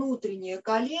за внутреннее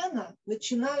колено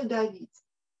начинаю давить.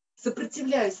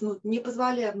 Сопротивляюсь, не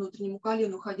позволяя внутреннему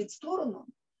колену уходить в сторону,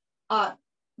 а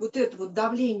вот это вот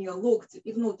давление локтя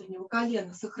и внутреннего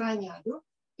колена сохраняю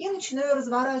и начинаю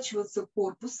разворачиваться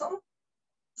корпусом,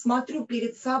 смотрю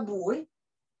перед собой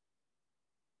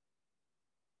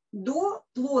до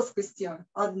плоскости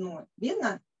одной.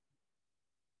 Видно?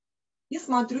 И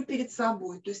смотрю перед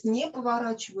собой, то есть не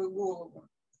поворачиваю голову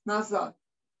назад.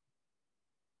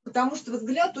 Потому что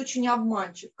взгляд очень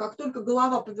обманчив. Как только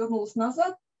голова повернулась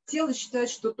назад, тело считает,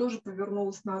 что тоже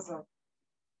повернулось назад.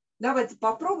 Давайте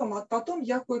попробуем, а потом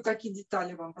я кое-какие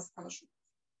детали вам расскажу.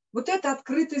 Вот это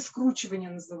открытое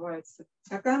скручивание называется.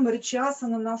 Такая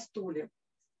маричасана на стуле.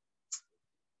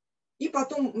 И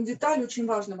потом деталь очень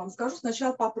важно вам скажу.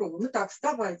 Сначала попробуем. Итак,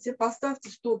 вставайте,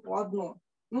 поставьте стопу одну.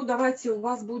 Давайте у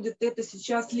вас будет это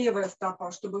сейчас левая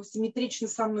стопа, чтобы симметрично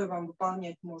со мной вам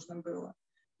выполнять можно было.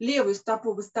 Левую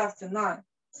стопу вы ставьте на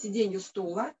сиденье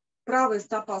стула. Правая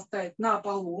стопа стоит на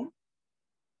полу.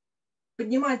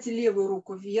 Поднимайте левую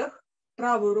руку вверх,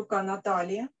 правая рука на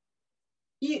талии.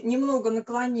 И немного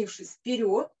наклонившись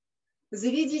вперед,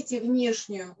 заведите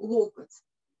внешнюю локоть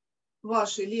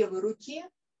вашей левой руки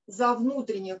за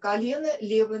внутреннее колено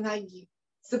левой ноги.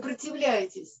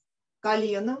 Сопротивляйтесь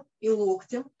коленом и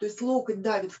локтем, то есть локоть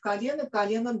давит в колено,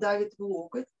 колено давит в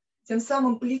локоть. Тем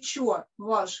самым плечо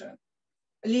ваше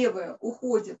левое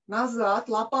уходит назад,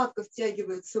 лопатка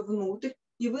втягивается внутрь,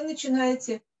 и вы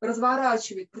начинаете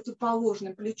разворачивать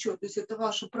противоположное плечо, то есть это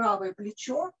ваше правое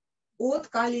плечо от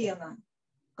колена,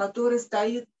 которое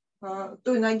стоит,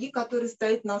 той ноги, которая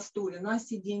стоит на стуле, на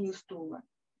сиденье стула.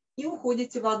 И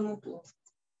уходите в одну плоскость.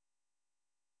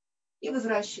 И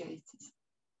возвращаетесь.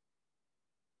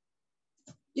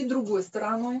 И другой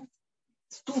стороной.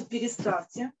 Стул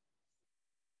переставьте.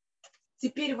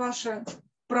 Теперь ваша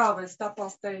правая стопа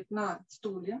стоит на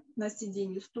стуле, на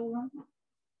сиденье стула.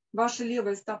 Ваша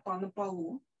левая стопа на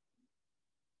полу.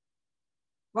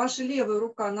 Ваша левая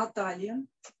рука на талии.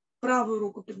 Правую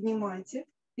руку поднимайте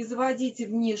и заводите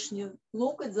внешний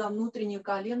локоть за внутреннее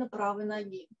колено правой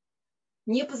ноги.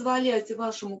 Не позволяйте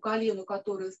вашему колену,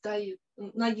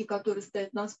 ноги, которая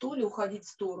стоит на стуле, уходить в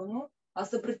сторону, а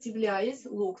сопротивляясь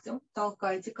локтем,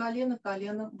 толкайте колено,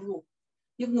 колено в локоть.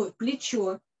 И вновь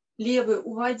плечо левое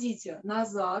уводите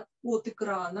назад от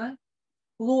экрана,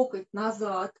 локоть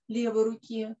назад левой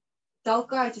руки,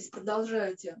 толкайтесь,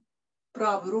 продолжайте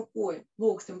правой рукой,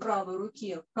 локтем правой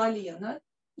руки колено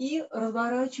и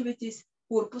разворачивайтесь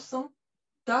корпусом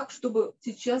так, чтобы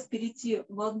сейчас перейти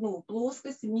в одну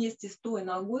плоскость вместе с той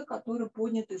ногой, которая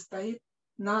поднята и стоит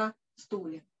на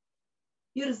стуле.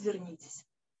 И развернитесь.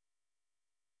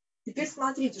 Теперь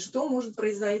смотрите, что может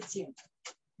произойти.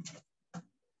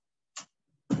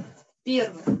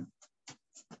 Первое.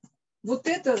 Вот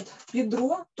это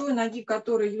бедро той ноги,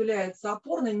 которая является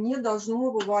опорной, не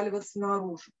должно вываливаться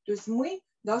наружу. То есть мы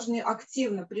должны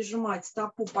активно прижимать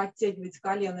стопу, подтягивать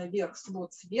колено вверх,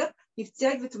 свод вверх и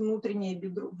втягивать внутреннее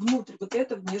бедро, внутрь вот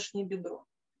это внешнее бедро,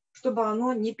 чтобы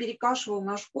оно не перекашивало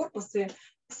наш корпус и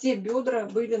все бедра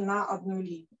были на одной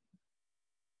линии.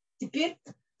 Теперь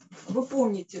вы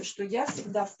помните, что я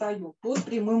всегда встаю под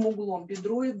прямым углом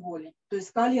бедро и голень. То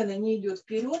есть колено не идет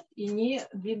вперед и не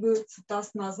двигается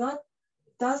таз назад,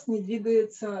 таз не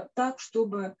двигается так,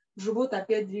 чтобы живот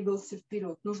опять двигался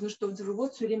вперед. Нужно, чтобы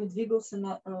живот все время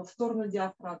двигался в сторону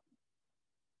диафрагмы.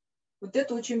 Вот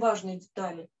это очень важные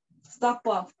детали.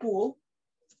 Стопа в пол.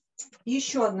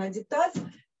 Еще одна деталь.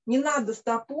 Не надо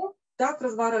стопу так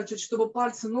разворачивать, чтобы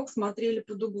пальцы ног смотрели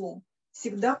под углом.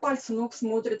 Всегда пальцы ног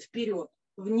смотрят вперед.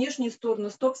 Внешние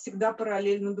стороны стоп всегда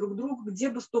параллельно друг другу, где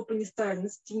бы стопы ни стояли, на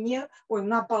стене,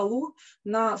 на полу,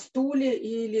 на стуле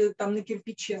или там на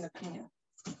кирпиче, например.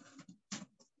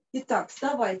 Итак,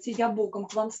 вставайте, я боком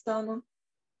к вам встану,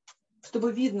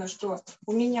 чтобы видно, что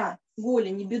у меня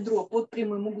голень и бедро под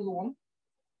прямым углом.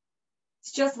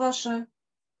 Сейчас ваша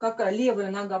какая левая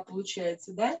нога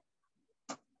получается, да?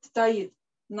 Стоит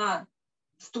на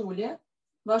стуле,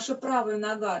 Ваша правая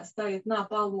нога стоит на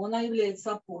полу, она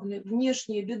является опорной.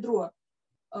 Внешнее бедро,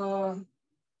 правой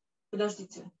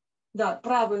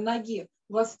ноги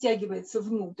у вас втягивается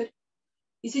внутрь.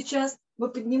 И сейчас вы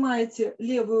поднимаете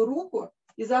левую руку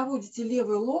и заводите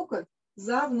левый локоть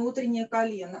за внутреннее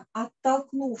колено.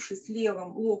 Оттолкнувшись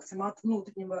левым локтем от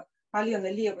внутреннего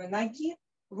колена левой ноги,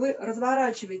 вы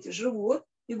разворачиваете живот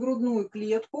и грудную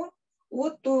клетку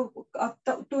от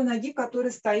той ноги,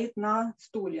 которая стоит на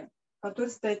стуле,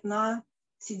 которая стоит на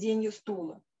сиденье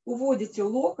стула. Уводите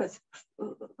локоть,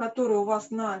 который у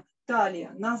вас на талии,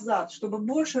 назад, чтобы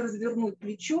больше развернуть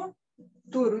плечо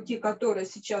той руки, которая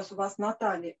сейчас у вас на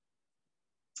талии,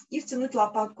 и втянуть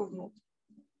лопатку внутрь.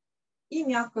 И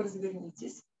мягко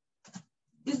развернитесь.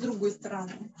 И с другой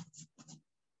стороны.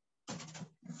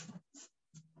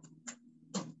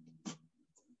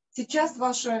 Сейчас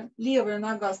ваша левая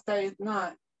нога стоит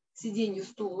на сиденье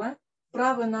стула,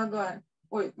 правая нога,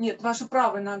 ваша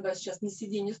правая нога сейчас на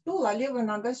сиденье стула, а левая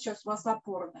нога сейчас у вас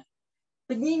опорная.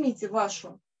 Поднимите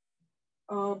вашу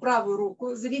правую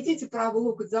руку, заведите правый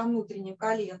локоть за внутреннее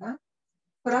колено,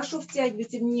 хорошо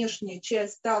втягивайте внешнюю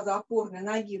часть таза опорной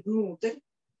ноги внутрь,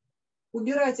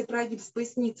 убирайте прогиб с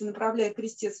поясницы, направляя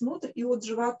крестец внутрь, и от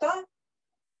живота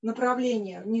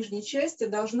направление в нижней части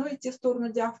должно идти в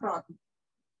сторону диафрагмы.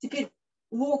 Теперь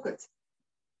локоть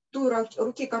той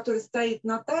руки, которая стоит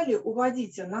на талии,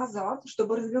 уводите назад,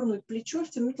 чтобы развернуть плечо,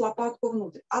 втянуть лопатку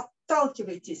внутрь.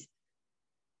 Отталкивайтесь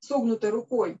согнутой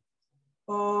рукой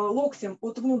локтем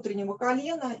от внутреннего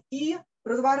колена и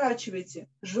разворачивайте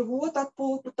живот от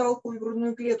пола к потолку и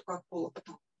грудную клетку от пола к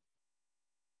потолку.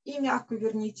 И мягко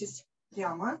вернитесь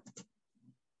прямо.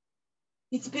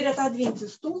 И теперь отодвиньте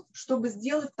стул, чтобы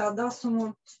сделать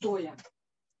тадасану стоя.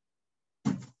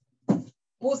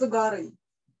 Поза горы.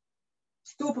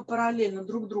 Стопы параллельно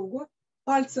друг другу,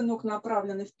 пальцы ног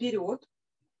направлены вперед,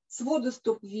 своды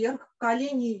стоп вверх,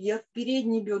 колени вверх,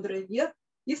 передние бедра вверх.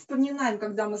 И вспоминаем,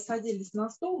 когда мы садились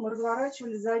на стол, мы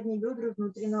разворачивали задние бедра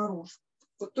внутри наружу.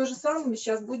 Вот то же самое мы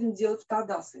сейчас будем делать в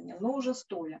тадасане, но уже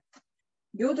стоя.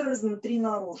 Бедра изнутри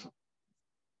наружу.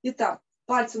 Итак,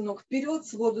 пальцы ног вперед,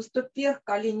 своды стоп вверх,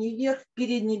 колени вверх,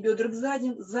 передние бедра к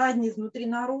задним, задние изнутри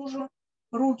наружу,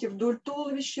 руки вдоль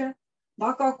туловища,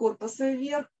 бока корпуса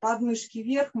вверх, подмышки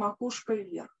вверх, макушка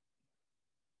вверх.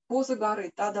 Поза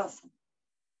горы, тадасана.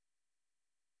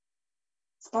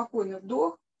 Спокойный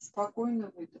вдох,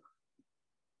 спокойный выдох.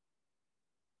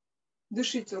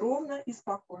 Дышите ровно и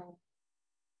спокойно.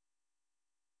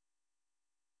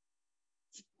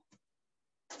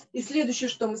 И следующее,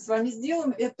 что мы с вами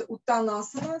сделаем, это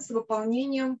уттанасана с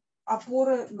выполнением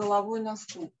опоры головой на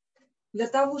стул. Для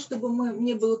того, чтобы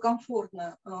мне было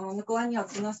комфортно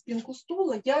наклоняться на спинку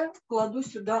стула, я кладу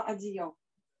сюда одеяло.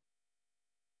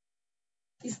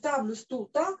 И ставлю стул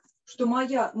так, что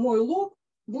мой лоб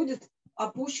будет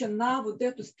опущен на вот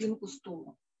эту спинку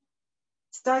стула.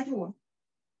 Стою,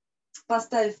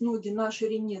 поставив ноги на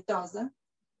ширине таза,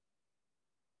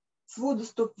 своды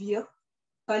стоп вверх,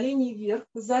 колени вверх,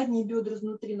 задние бедра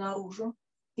изнутри наружу,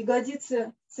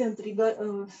 ягодицы в центре,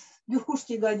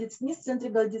 верхушки ягодиц вниз, в центре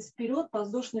ягодиц вперед,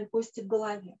 подвздошные кости в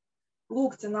голове.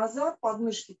 Локти назад,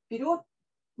 подмышки вперед,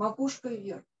 макушка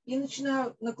вверх. И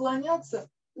начинаю наклоняться,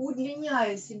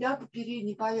 удлиняя себя по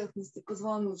передней поверхности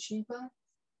позвоночника,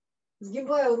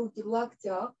 сгибаю руки в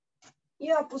локтях и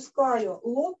опускаю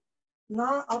лоб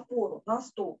на опору, на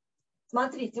стол.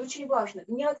 Смотрите, очень важно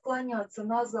не отклоняться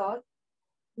назад,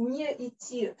 не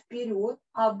идти вперед,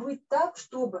 а быть так,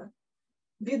 чтобы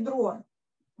бедро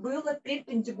было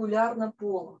перпендикулярно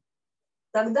полу.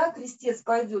 Тогда крестец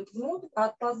пойдет внутрь, а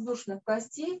от подвздошных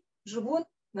костей живот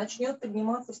начнет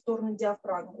подниматься в сторону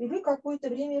диафрагмы. И вы какое-то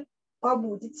время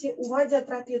побудете, уводя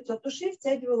трапецию от ушей,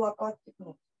 втягивая лопатки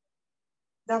внутрь.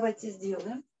 Давайте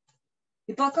сделаем.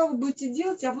 И пока вы будете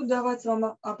делать, я буду давать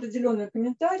вам определенные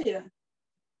комментарии,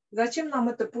 зачем нам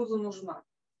эта поза нужна.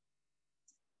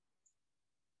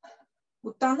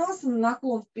 Уттанасана,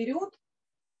 наклон вперед.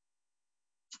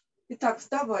 Итак,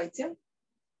 вставайте.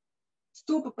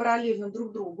 Стопы параллельно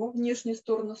друг другу, внешние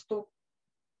стороны стоп.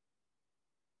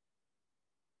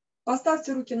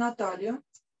 Поставьте руки на талию.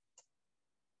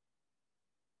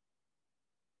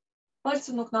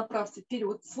 Пальцы ног направьте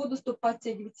вперед. Своды стоп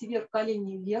подтягивайте вверх,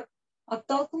 колени вверх.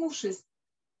 Оттолкнувшись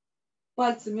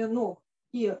пальцами ног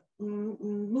и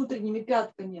внутренними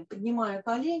пятками, поднимая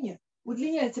колени,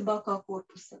 удлиняйте бока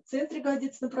корпуса. Центр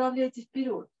ягодиц направляйте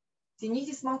вперед.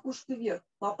 Тянитесь макушкой вверх.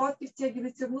 Лопатки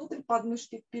втягивайте внутрь,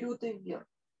 подмышки вперед и вверх.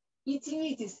 И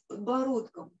тянитесь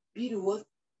подбородком вперед,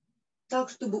 так,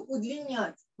 чтобы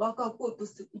удлинять бока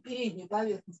корпуса и переднюю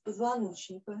поверхность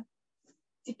позвоночника.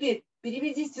 Теперь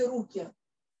переведите руки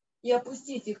и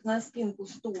опустите их на спинку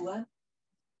стула,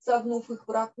 согнув их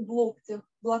в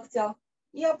локтях,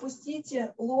 и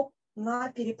опустите лоб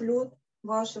на переплет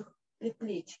ваших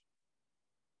предплечий.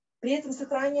 При этом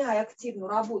сохраняя активную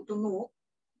работу ног,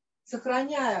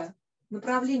 сохраняя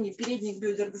направление передних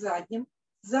бедер к задним,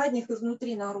 задних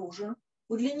изнутри наружу,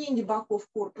 удлинение боков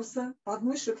корпуса,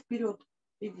 подмышек вперед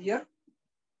и вверх,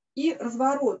 и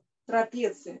разворот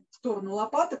трапеции в сторону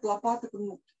лопаток, лопаток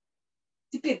внутрь.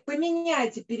 Теперь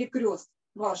поменяйте перекрест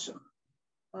ваших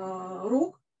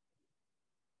рук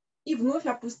и вновь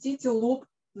опустите лоб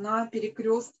на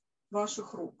перекрест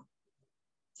ваших рук,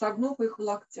 согнув их в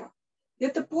локтях.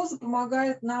 Эта поза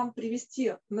помогает нам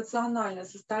привести эмоциональное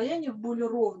состояние в более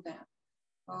ровное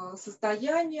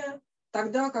состояние,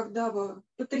 тогда, когда вы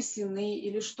потрясены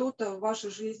или что-то в вашей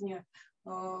жизни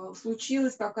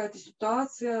случилась, какая-то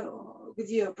ситуация,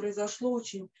 где произошло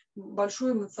очень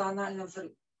большой эмоциональный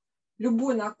взрыв.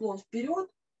 Любой наклон вперед,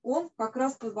 он как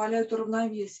раз позволяет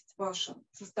уравновесить ваше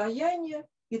состояние,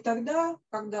 и тогда,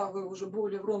 когда вы уже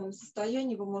более в ровном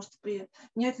состоянии, вы можете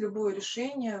принять любое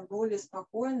решение более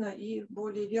спокойно и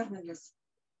более верно для себя.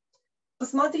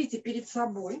 Посмотрите перед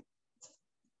собой,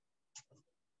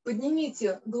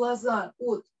 поднимите глаза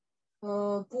от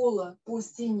пола по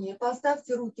стене,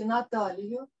 поставьте руки на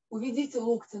талию, уведите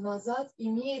локти назад и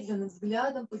медленным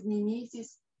взглядом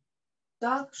поднимитесь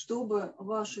так, чтобы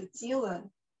ваше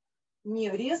тело не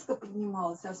резко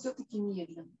поднималось, а все-таки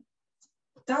медленно.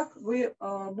 Так вы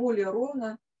более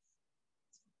ровно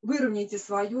выровняете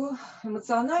свое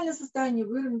эмоциональное состояние,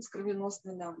 выровняете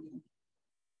кровеносное давление.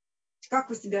 Как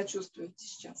вы себя чувствуете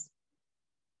сейчас?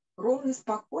 Ровно и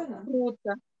спокойно?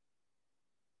 Круто.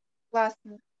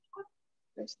 Классно.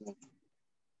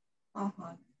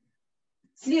 Ага.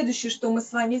 Следующее, что мы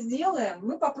с вами сделаем,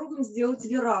 мы попробуем сделать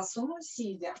вирасану,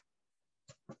 сидя.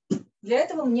 Для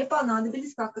этого мне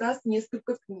понадобились как раз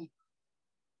несколько книг.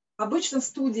 Обычно в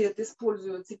студии это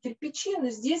используются кирпичи, но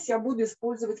здесь я буду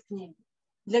использовать книги.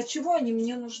 Для чего они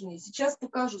мне нужны? Сейчас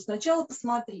покажу. Сначала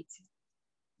посмотрите.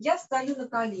 Я встаю на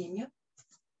колени,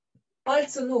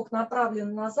 пальцы ног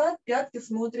направлены назад, пятки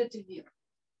смотрят вверх.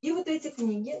 И вот эти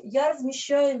книги я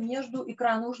размещаю между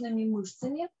икроножными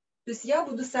мышцами, то есть я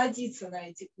буду садиться на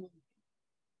эти книги.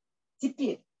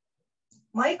 Теперь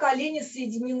мои колени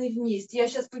соединены вместе. Я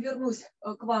сейчас повернусь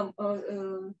к вам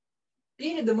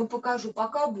передом и покажу,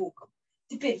 пока боком.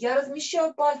 Теперь я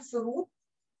размещаю пальцы рук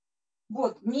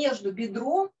вот между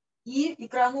бедром и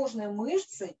икроножной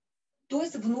мышцей, то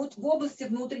есть в области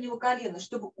внутреннего колена,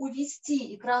 чтобы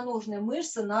увести икроножные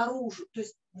мышцы наружу, то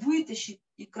есть вытащить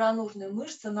икроножные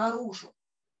мышцы наружу.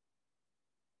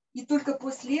 И только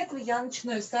после этого я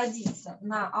начинаю садиться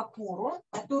на опору,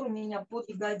 которая у меня под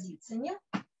ягодицами.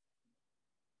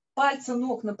 Пальцы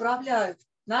ног направляют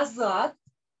назад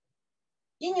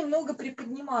и немного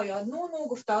приподнимаю одну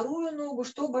ногу, вторую ногу,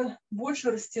 чтобы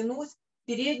больше растянуть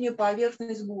переднюю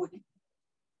поверхность голени.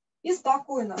 И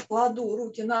спокойно кладу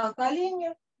руки на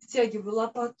колени, втягиваю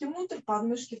лопатки внутрь,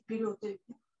 подмышки вперед и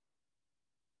вверх.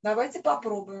 Давайте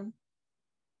попробуем.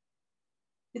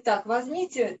 Итак,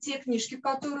 возьмите те книжки,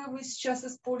 которые вы сейчас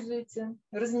используете,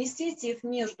 разместите их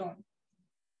между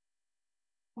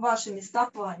вашими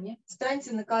стопами,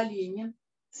 встаньте на колени,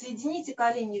 соедините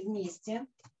колени вместе,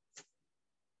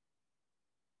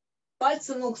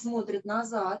 пальцы ног смотрят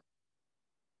назад,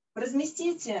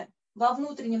 разместите во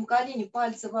внутреннем колене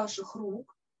пальцы ваших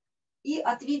рук и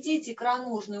отведите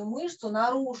икроножную мышцу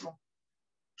наружу,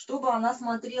 чтобы она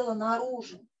смотрела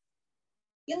наружу.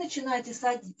 И начинайте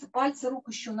садиться. Пальцы рук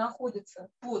еще находятся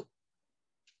под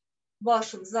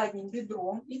вашим задним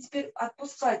бедром. И теперь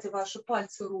отпускайте ваши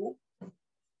пальцы рук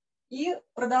и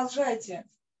продолжайте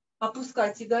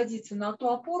опускать ягодицы на ту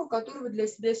опору, которую вы для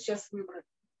себя сейчас выбрали.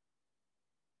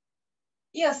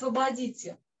 И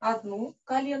освободите одну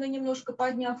колено, немножко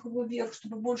подняв его вверх,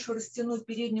 чтобы больше растянуть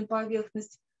переднюю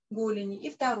поверхность голени, и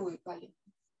второе колено.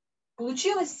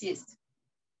 Получилось сесть?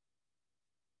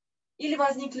 Или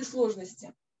возникли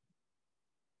сложности?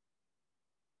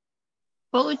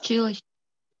 Получилось.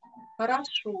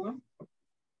 Хорошо.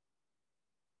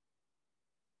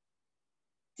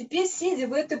 Теперь, сидя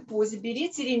в этой позе,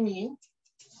 берите ремень.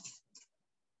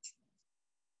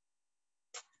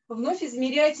 Вновь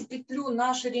измеряйте петлю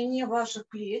на ширине ваших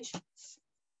плеч.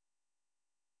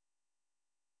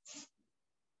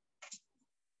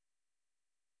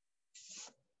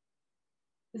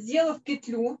 Сделав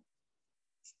петлю,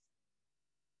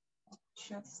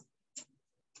 сейчас.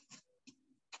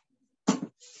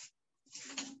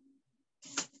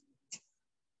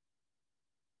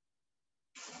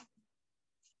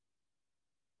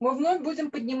 Мы вновь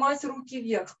будем поднимать руки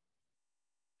вверх.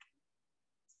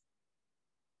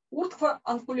 Урдхва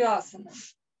анкулясана.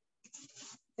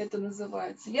 Это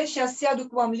называется. Я сейчас сяду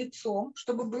к вам лицом,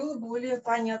 чтобы было более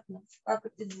понятно, как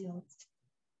это делать.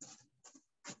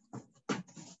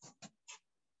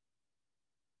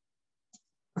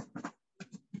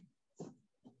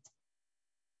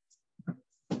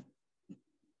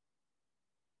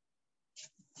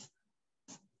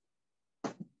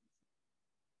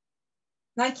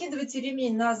 Накидывайте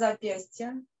ремень на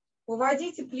запястье,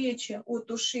 выводите плечи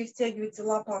от ушей, втягивайте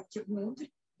лопатки внутрь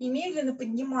и медленно,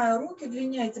 поднимая руки,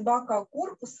 удлиняйте бока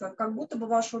корпуса, как будто бы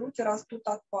ваши руки растут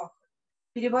от паха.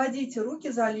 Переводите руки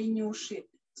за линию ушей.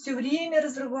 Все время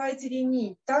разрывайте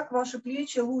ремень, так ваши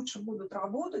плечи лучше будут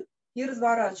работать и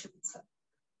разворачиваться.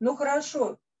 Но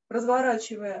хорошо,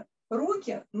 разворачивая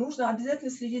руки, нужно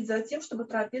обязательно следить за тем, чтобы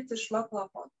трапеция шла к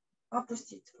лопаткам.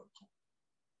 Опустите руки.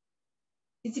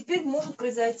 И теперь может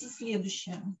произойти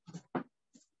следующее.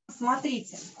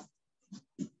 Смотрите.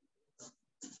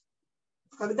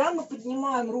 Когда мы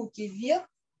поднимаем руки вверх,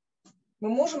 мы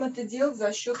можем это делать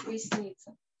за счет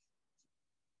поясницы.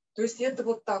 То есть это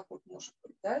вот так вот может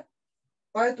быть, да?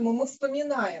 Поэтому мы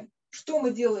вспоминаем, что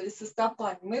мы делали со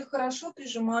стопами. Мы их хорошо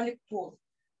прижимали к полу.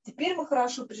 Теперь мы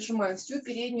хорошо прижимаем всю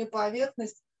переднюю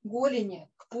поверхность голени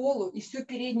к полу и всю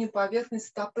переднюю поверхность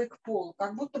стопы к полу.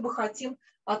 Как будто бы хотим,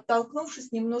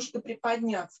 оттолкнувшись, немножко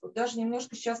приподняться. Вот даже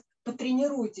немножко сейчас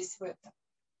потренируйтесь в этом,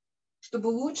 чтобы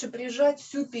лучше прижать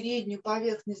всю переднюю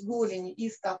поверхность голени и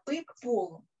стопы к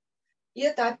полу. И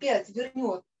это опять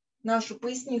вернет нашу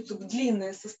поясницу в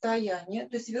длинное состояние,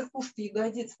 то есть верхушка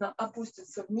ягодиц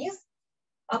опустится вниз,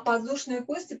 а подвздошные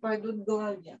кости пойдут к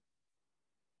голове.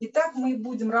 И так мы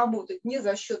будем работать не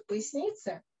за счет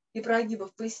поясницы и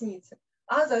прогибов поясницы,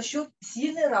 а за счет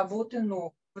сильной работы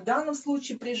ног. В данном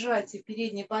случае прижатие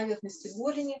передней поверхности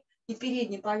голени и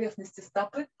передней поверхности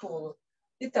стопы к полу.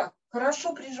 Итак,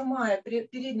 хорошо прижимая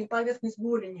переднюю поверхность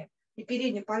голени и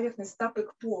переднюю поверхность стопы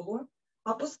к полу,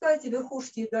 опускайте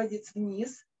верхушки ягодиц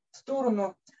вниз, в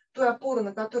сторону той опоры,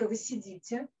 на которой вы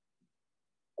сидите.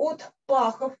 От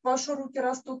пахов ваши руки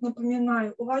растут,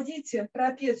 напоминаю. Уводите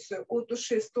трапецию от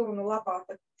ушей в сторону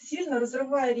лопаток. Сильно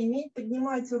разрывая ремень,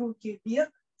 поднимайте руки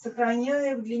вверх,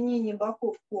 сохраняя удлинение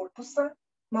боков корпуса,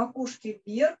 макушки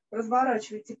вверх,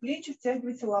 разворачивайте плечи,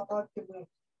 втягивайте лопатки внутрь.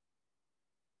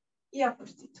 И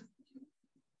опустите.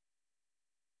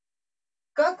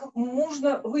 Как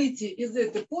можно выйти из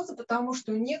этой позы, потому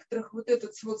что у некоторых вот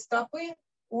этот свод стопы,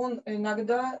 он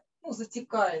иногда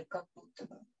затекает как будто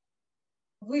бы.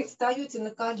 Вы встаете на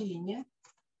колени,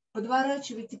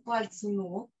 подворачиваете пальцы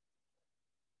ног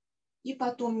и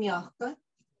потом мягко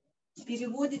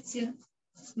переводите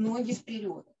ноги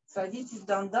вперед. Садитесь в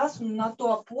дандасану на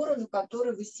ту опору, на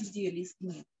которой вы сидели из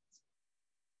книг.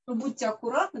 Но будьте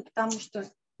аккуратны, потому что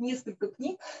несколько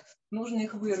книг, нужно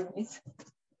их выровнять.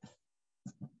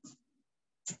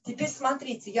 Теперь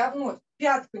смотрите, я вновь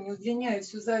пятками удлиняю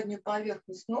всю заднюю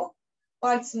поверхность ног,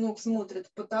 пальцы ног смотрят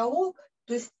в потолок,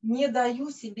 то есть не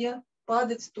даю себе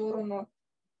падать в сторону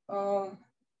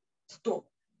стоп.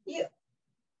 И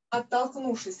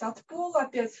оттолкнувшись от пола,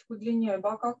 опять удлиняю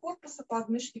бока корпуса,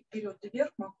 подмышки вперед и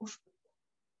вверх, макушку.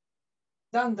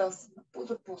 Дандасана,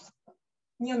 поза посоха.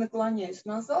 Не наклоняюсь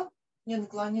назад, не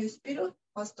наклоняюсь вперед,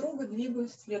 а строго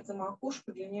двигаюсь вслед за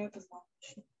макушкой, удлиняю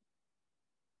позвоночник.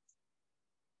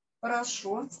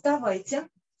 Хорошо, вставайте.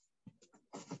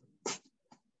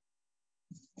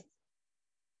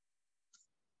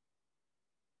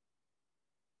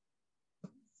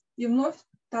 И вновь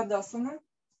тадасана,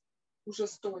 уже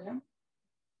стоя.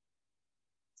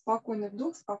 Спокойный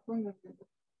вдох, спокойный выдох.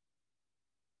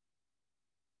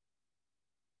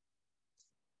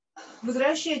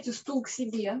 Возвращайте стул к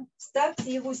себе,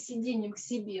 ставьте его сиденьем к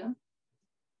себе.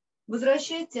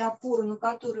 Возвращайте опору, на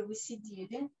которой вы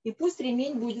сидели, и пусть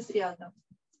ремень будет рядом.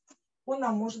 Он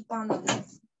нам может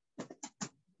понадобиться.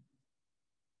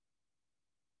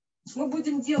 Мы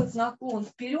будем делать наклон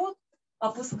вперед,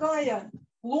 опуская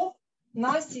лоб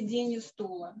на сиденье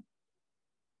стула.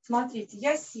 Смотрите,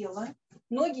 я села,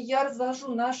 ноги я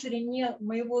развожу на ширине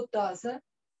моего таза,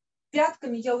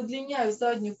 пятками я удлиняю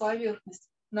заднюю поверхность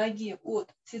ноги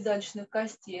от седалищных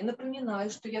костей.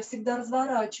 Напоминаю, что я всегда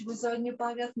разворачиваю заднюю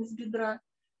поверхность бедра.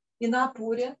 И на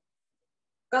опоре,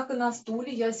 как и на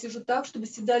стуле, я сижу так, чтобы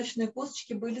седалищные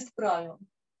косточки были справа.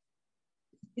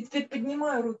 И теперь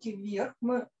поднимаю руки вверх.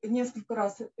 Мы несколько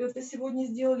раз это сегодня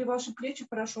сделали. Ваши плечи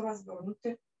хорошо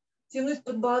развернуты. Тянусь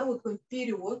подбородком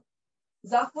вперед.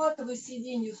 Захватываю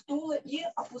сиденье стула и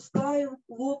опускаю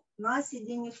лоб на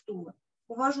сиденье стула.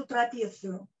 Увожу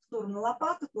трапецию в сторону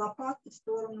лопаток, лопатки в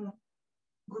сторону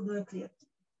грудной клетки.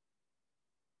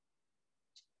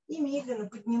 И медленно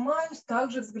поднимаюсь,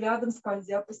 также взглядом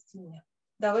скользя по стене.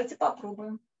 Давайте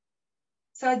попробуем.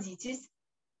 Садитесь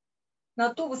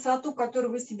на ту высоту,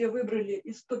 которую вы себе выбрали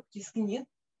из стопки из книг.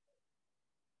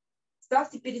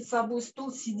 Ставьте перед собой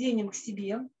стул с сиденьем к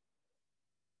себе.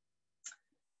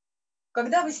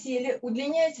 Когда вы сели,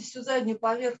 удлиняйте всю заднюю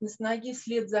поверхность ноги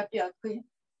вслед за пяткой.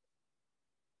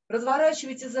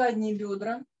 Разворачивайте задние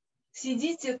бедра.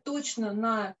 Сидите точно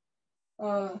на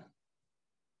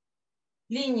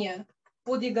линии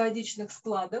подъягодичных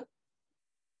складок.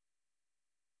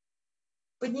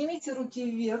 Поднимите руки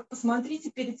вверх,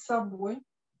 посмотрите перед собой.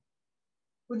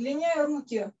 Удлиняя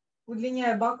руки,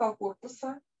 удлиняя бока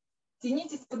корпуса,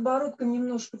 тянитесь подбородком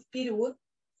немножко вперед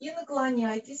и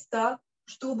наклоняйтесь так,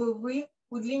 чтобы вы,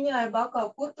 удлиняя бока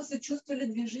корпуса, чувствовали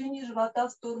движение живота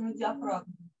в сторону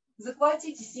диафрагмы.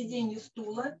 Захватите сиденье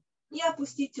стула и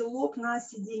опустите лоб на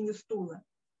сиденье стула.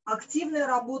 Активная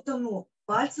работа ног.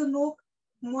 Пальцы ног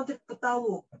смотрят в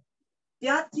потолок.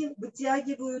 Пятки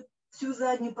вытягивают всю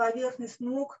заднюю поверхность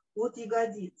ног от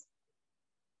ягодиц.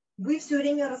 Вы все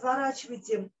время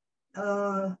разворачиваете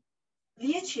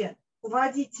плечи,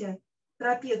 уводите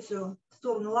трапецию в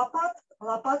сторону лопаток,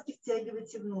 лопатки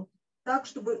втягивайте внутрь, так,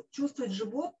 чтобы чувствовать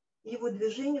живот и его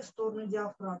движение в сторону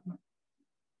диафрагмы.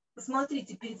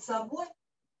 Посмотрите перед собой,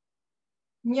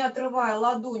 не отрывая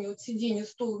ладони от сиденья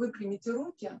стула, выпрямите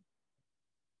руки,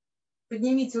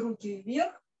 поднимите руки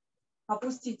вверх,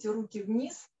 опустите руки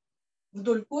вниз,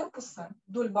 вдоль корпуса,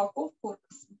 вдоль боков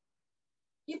корпуса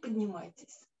и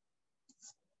поднимайтесь.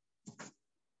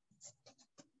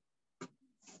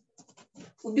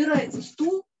 Убирайте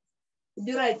стул,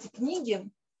 убирайте книги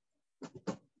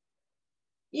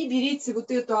и берите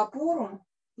вот эту опору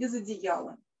из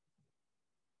одеяла.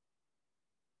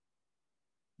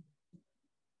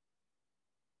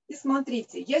 И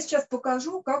смотрите, я сейчас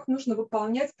покажу, как нужно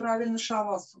выполнять правильно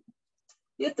шавасану.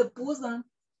 Это поза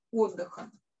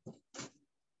отдыха.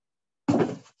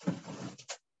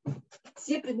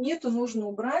 Все предметы нужно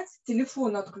убрать,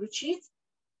 телефон отключить,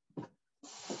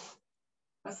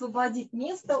 освободить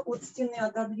место от стены,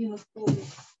 отодвинув полок.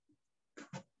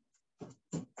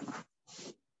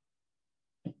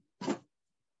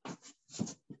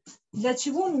 Для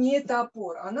чего мне эта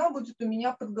опора? Она будет у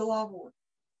меня под головой.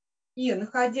 И,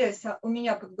 находясь у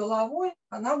меня под головой,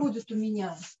 она будет у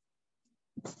меня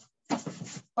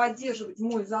поддерживать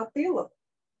мой затылок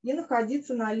и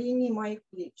находиться на линии моих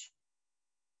плеч.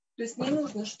 То есть не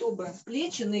нужно, чтобы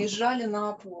плечи наезжали на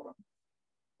опору.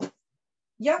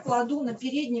 Я кладу на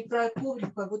передний край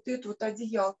коврика вот эту вот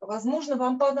одеялко. Возможно,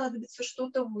 вам понадобится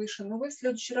что-то выше, но вы в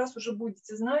следующий раз уже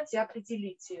будете знать и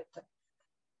определите это.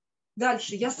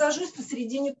 Дальше. Я сажусь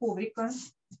посередине коврика.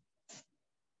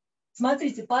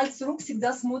 Смотрите, пальцы рук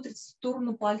всегда смотрят в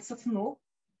сторону пальцев ног.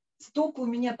 Стопы у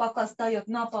меня пока стоят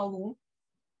на полу.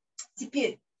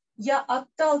 Теперь я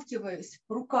отталкиваюсь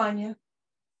руками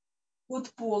от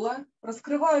пола,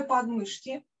 раскрываю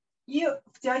подмышки и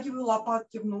втягиваю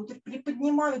лопатки внутрь,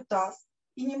 приподнимаю таз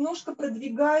и немножко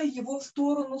продвигаю его в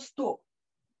сторону стоп.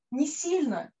 Не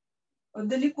сильно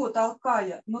далеко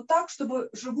толкая, но так, чтобы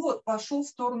живот пошел в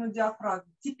сторону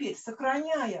диафрагмы. Теперь,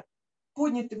 сохраняя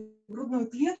поднятую грудную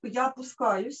клетку, я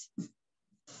опускаюсь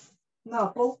на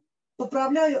пол,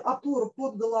 поправляю опору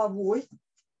под головой,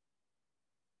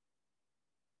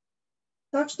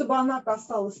 так, чтобы она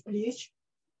касалась плеч.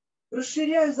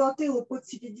 Расширяю затылок от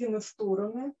середины в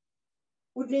стороны,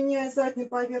 удлиняя заднюю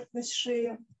поверхность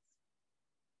шеи.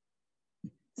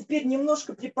 Теперь,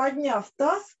 немножко приподняв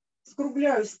таз,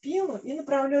 скругляю спину и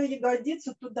направляю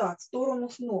ягодицу туда, в сторону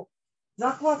ног.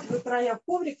 Захватываю края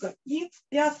коврика и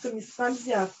пятками,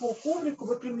 скользя по коврику,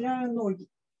 выпрямляю ноги.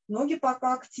 Ноги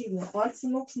пока активны, пальцы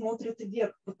ног смотрят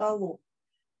вверх, в потолок.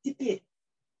 Теперь,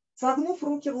 согнув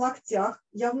руки в локтях,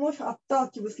 я вновь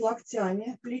отталкиваюсь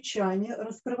локтями, плечами,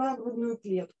 раскрываю грудную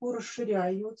клетку,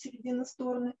 расширяю ее от середины в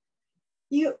стороны.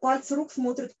 И пальцы рук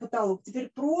смотрят в потолок. Теперь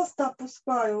просто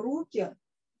опускаю руки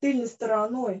тыльной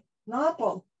стороной на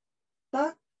пол,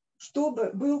 так, чтобы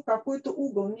был какой-то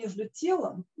угол между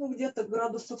телом, ну где-то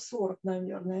градусов 40,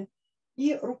 наверное,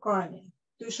 и руками.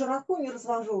 То есть широко не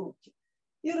развожу руки.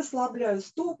 И расслабляю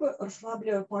стопы,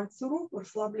 расслабляю пальцы рук,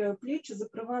 расслабляю плечи,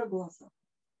 закрываю глаза.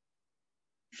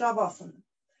 Шавасана.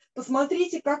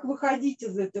 Посмотрите, как выходить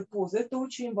из этой позы. Это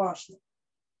очень важно.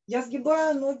 Я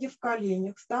сгибаю ноги в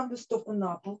коленях, ставлю стопы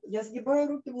на пол. Я сгибаю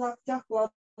руки в локтях,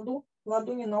 кладу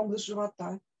ладони на область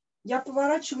живота. Я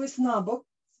поворачиваюсь на бок,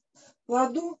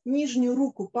 кладу нижнюю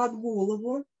руку под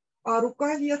голову, а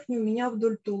рука верхняя у меня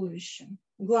вдоль туловища.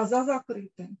 Глаза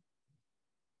закрыты.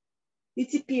 И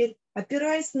теперь,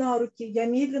 опираясь на руки, я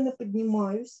медленно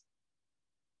поднимаюсь.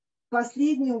 В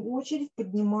последнюю очередь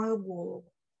поднимаю голову.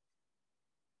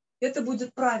 Это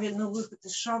будет правильный выход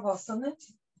из шавасаны.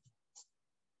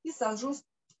 И сажусь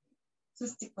со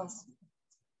стикасом.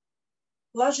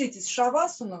 Ложитесь в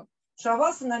шавасану.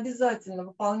 Шавасана обязательно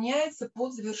выполняется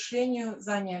по завершению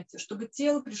занятия, чтобы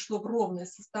тело пришло в ровное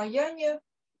состояние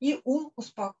и ум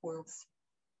успокоился.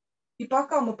 И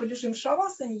пока мы полежим в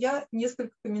шавасане, я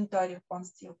несколько комментариев вам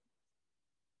сделаю.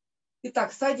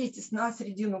 Итак, садитесь на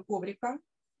середину коврика.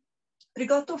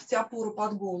 Приготовьте опору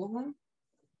под голову.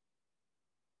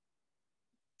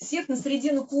 Сев на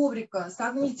середину коврика,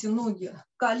 согните ноги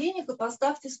в коленях и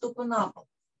поставьте стопы на пол.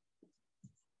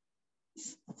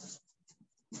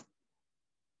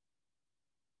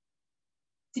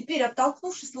 Теперь,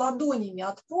 оттолкнувшись ладонями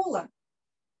от пола,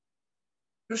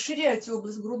 расширяйте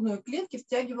область грудной клетки,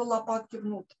 втягивая лопатки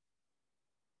внутрь.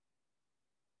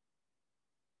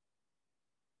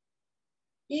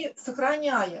 И,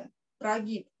 сохраняя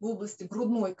прогиб в области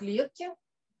грудной клетки,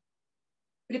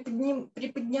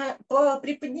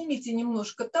 приподнимите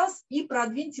немножко таз и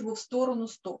продвиньте его в сторону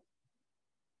стоп.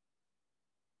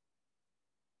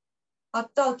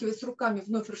 Отталкиваясь руками,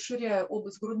 вновь расширяя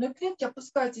область грудной клетки,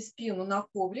 опускайте спину на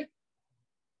коврик,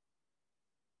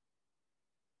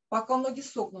 пока ноги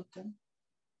согнуты.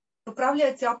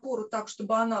 Поправляйте опору так,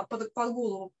 чтобы она под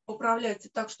голову, поправляйте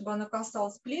так, чтобы она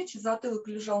касалась плеч, затылок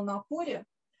лежал на опоре.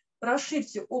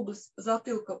 Расширьте область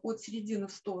затылка от середины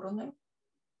в стороны.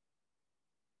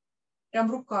 Прям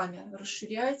руками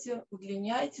расширяйте,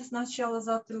 удлиняйте сначала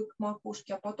затылок к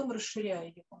макушке, а потом расширяя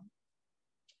его.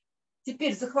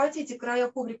 Теперь захватите края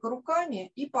коврика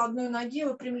руками и по одной ноге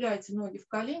выпрямляйте ноги в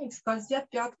коленях, скользя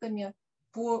пятками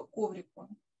по коврику.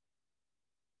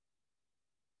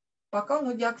 Пока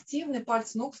ноги активны,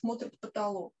 пальцы ног смотрят в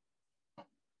потолок.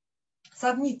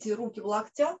 Согните руки в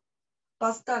локтях,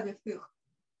 поставив их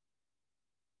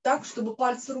так, чтобы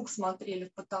пальцы рук смотрели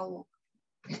в потолок.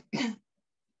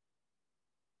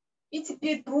 И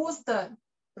теперь просто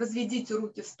разведите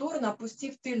руки в сторону,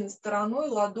 опустив тыльной стороной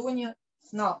ладони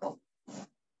на пол.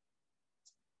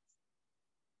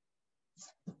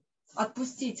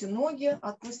 Отпустите ноги,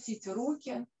 отпустите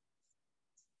руки,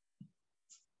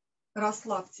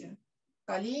 расслабьте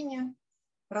колени,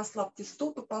 расслабьте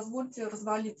стопы, позвольте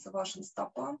развалиться вашим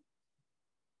стопам.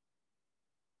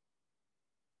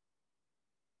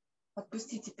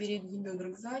 Отпустите передние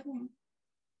бедра к задним.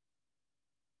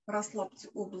 Расслабьте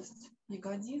область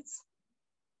ягодиц,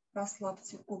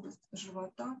 расслабьте область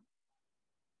живота.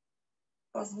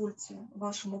 Позвольте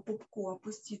вашему пупку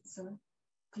опуститься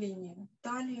к линии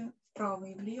талии, вправо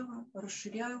и влево,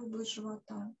 расширяя область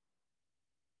живота.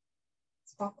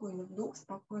 Спокойный вдох,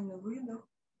 спокойный выдох.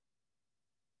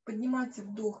 Поднимайте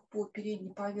вдох по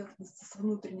передней поверхности с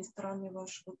внутренней стороны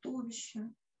вашего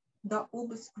туловища до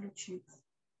области ключиц.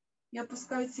 И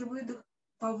опускайте выдох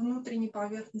по внутренней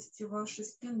поверхности вашей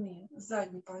спины,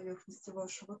 задней поверхности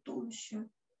вашего туловища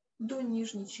до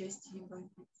нижней части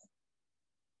ягодиц.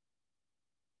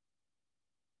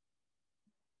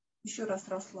 Еще раз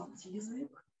расслабьте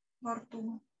язык во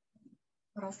рту,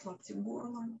 расслабьте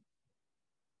горло.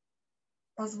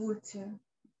 Позвольте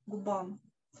губам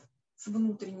с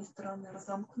внутренней стороны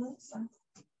разомкнуться.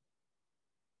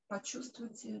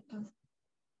 Почувствуйте это.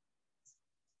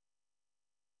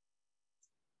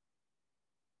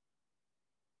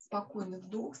 Спокойный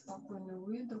вдох, спокойный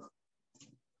выдох.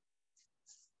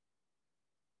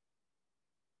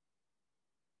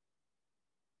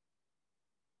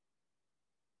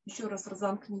 Еще раз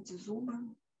разомкните зубы.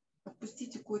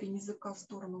 Отпустите корень языка в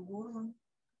сторону горла.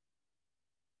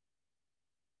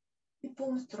 И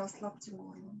полностью расслабьте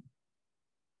горло.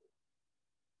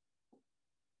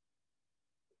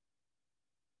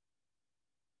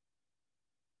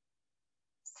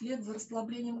 Вслед за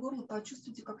расслаблением горла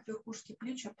почувствуйте, как верхушки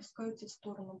плеч опускаются в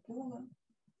сторону пола.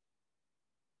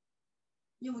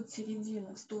 И вот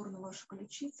середина в сторону вашей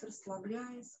ключицы,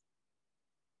 расслабляясь,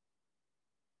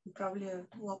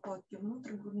 направляют лопатки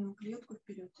внутрь, грудную клетку,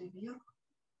 вперед и вверх.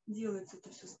 Делается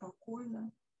это все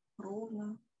спокойно,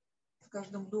 ровно. С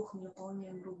каждым вдохом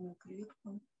наполняем грудную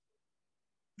клетку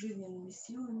жизненными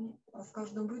силами, а с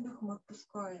каждым выдохом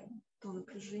отпускаем то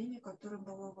напряжение, которое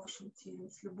было в вашем теле,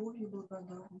 с любовью и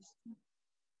благодарностью.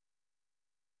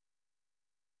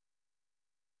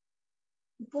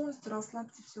 И полностью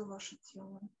расслабьте все ваше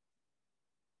тело.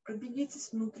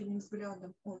 Пробегитесь внутренним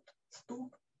взглядом от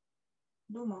стоп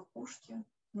до макушки,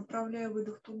 направляя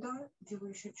выдох туда, где вы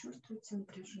еще чувствуете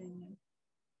напряжение.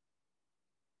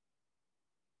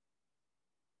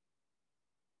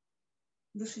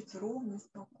 Дышите ровно и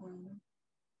спокойно.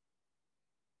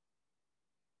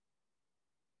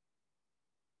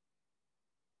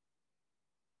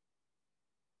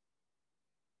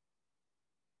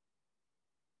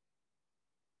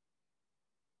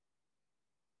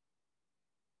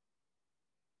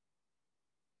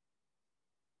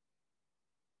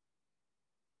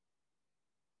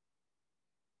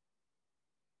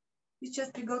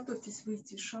 Сейчас приготовьтесь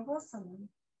выйти из шавасаны.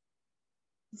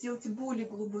 Сделайте более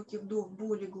глубокий вдох,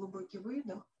 более глубокий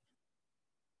выдох.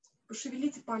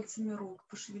 Пошевелите пальцами рук,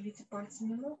 пошевелите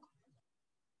пальцами ног.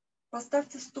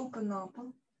 Поставьте стопы на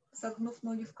пол, согнув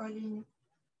ноги в колени.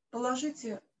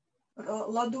 Положите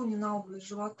ладони на область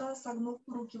живота, согнув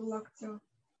руки в локтях.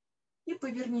 И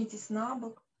повернитесь на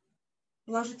бок.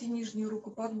 Положите нижнюю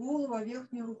руку под голову, а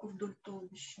верхнюю руку вдоль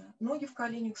туловища. Ноги в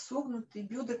коленях согнуты,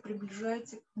 бедра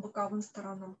приближайте к боковым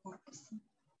сторонам корпуса.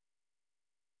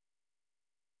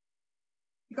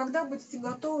 И когда будете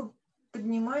готовы,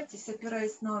 поднимайтесь,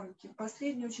 опираясь на руки. В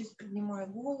последнюю очередь поднимая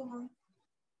голову.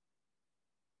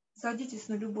 Садитесь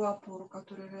на любую опору,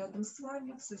 которая рядом с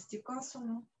вами, в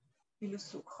свастикасану или в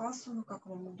сукхасану, как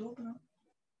вам удобно.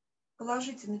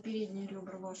 Положите на передние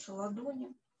ребра ваши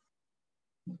ладони.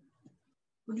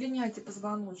 Удлиняйте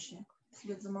позвоночник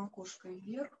вслед за макушкой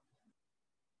вверх.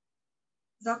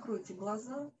 Закройте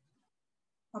глаза.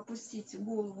 Опустите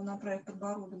голову, направив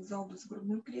подбородок за область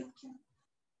грудной клетки.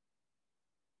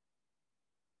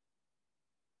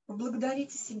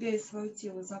 Поблагодарите себя и свое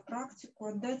тело за практику.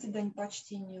 Отдайте дань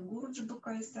почтения Гуруджи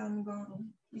Айенгару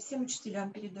и всем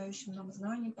учителям, передающим нам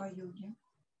знания по йоге.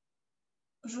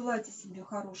 Пожелайте себе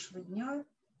хорошего дня,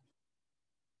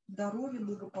 здоровья,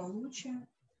 благополучия.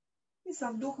 И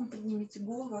со вдохом поднимите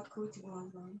голову, откройте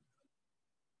глаза.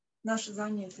 Наше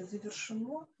занятие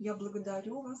завершено. Я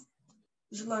благодарю вас.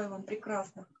 Желаю вам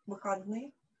прекрасных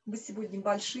выходных. Вы сегодня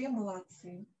большие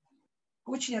молодцы.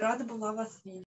 Очень рада была вас видеть.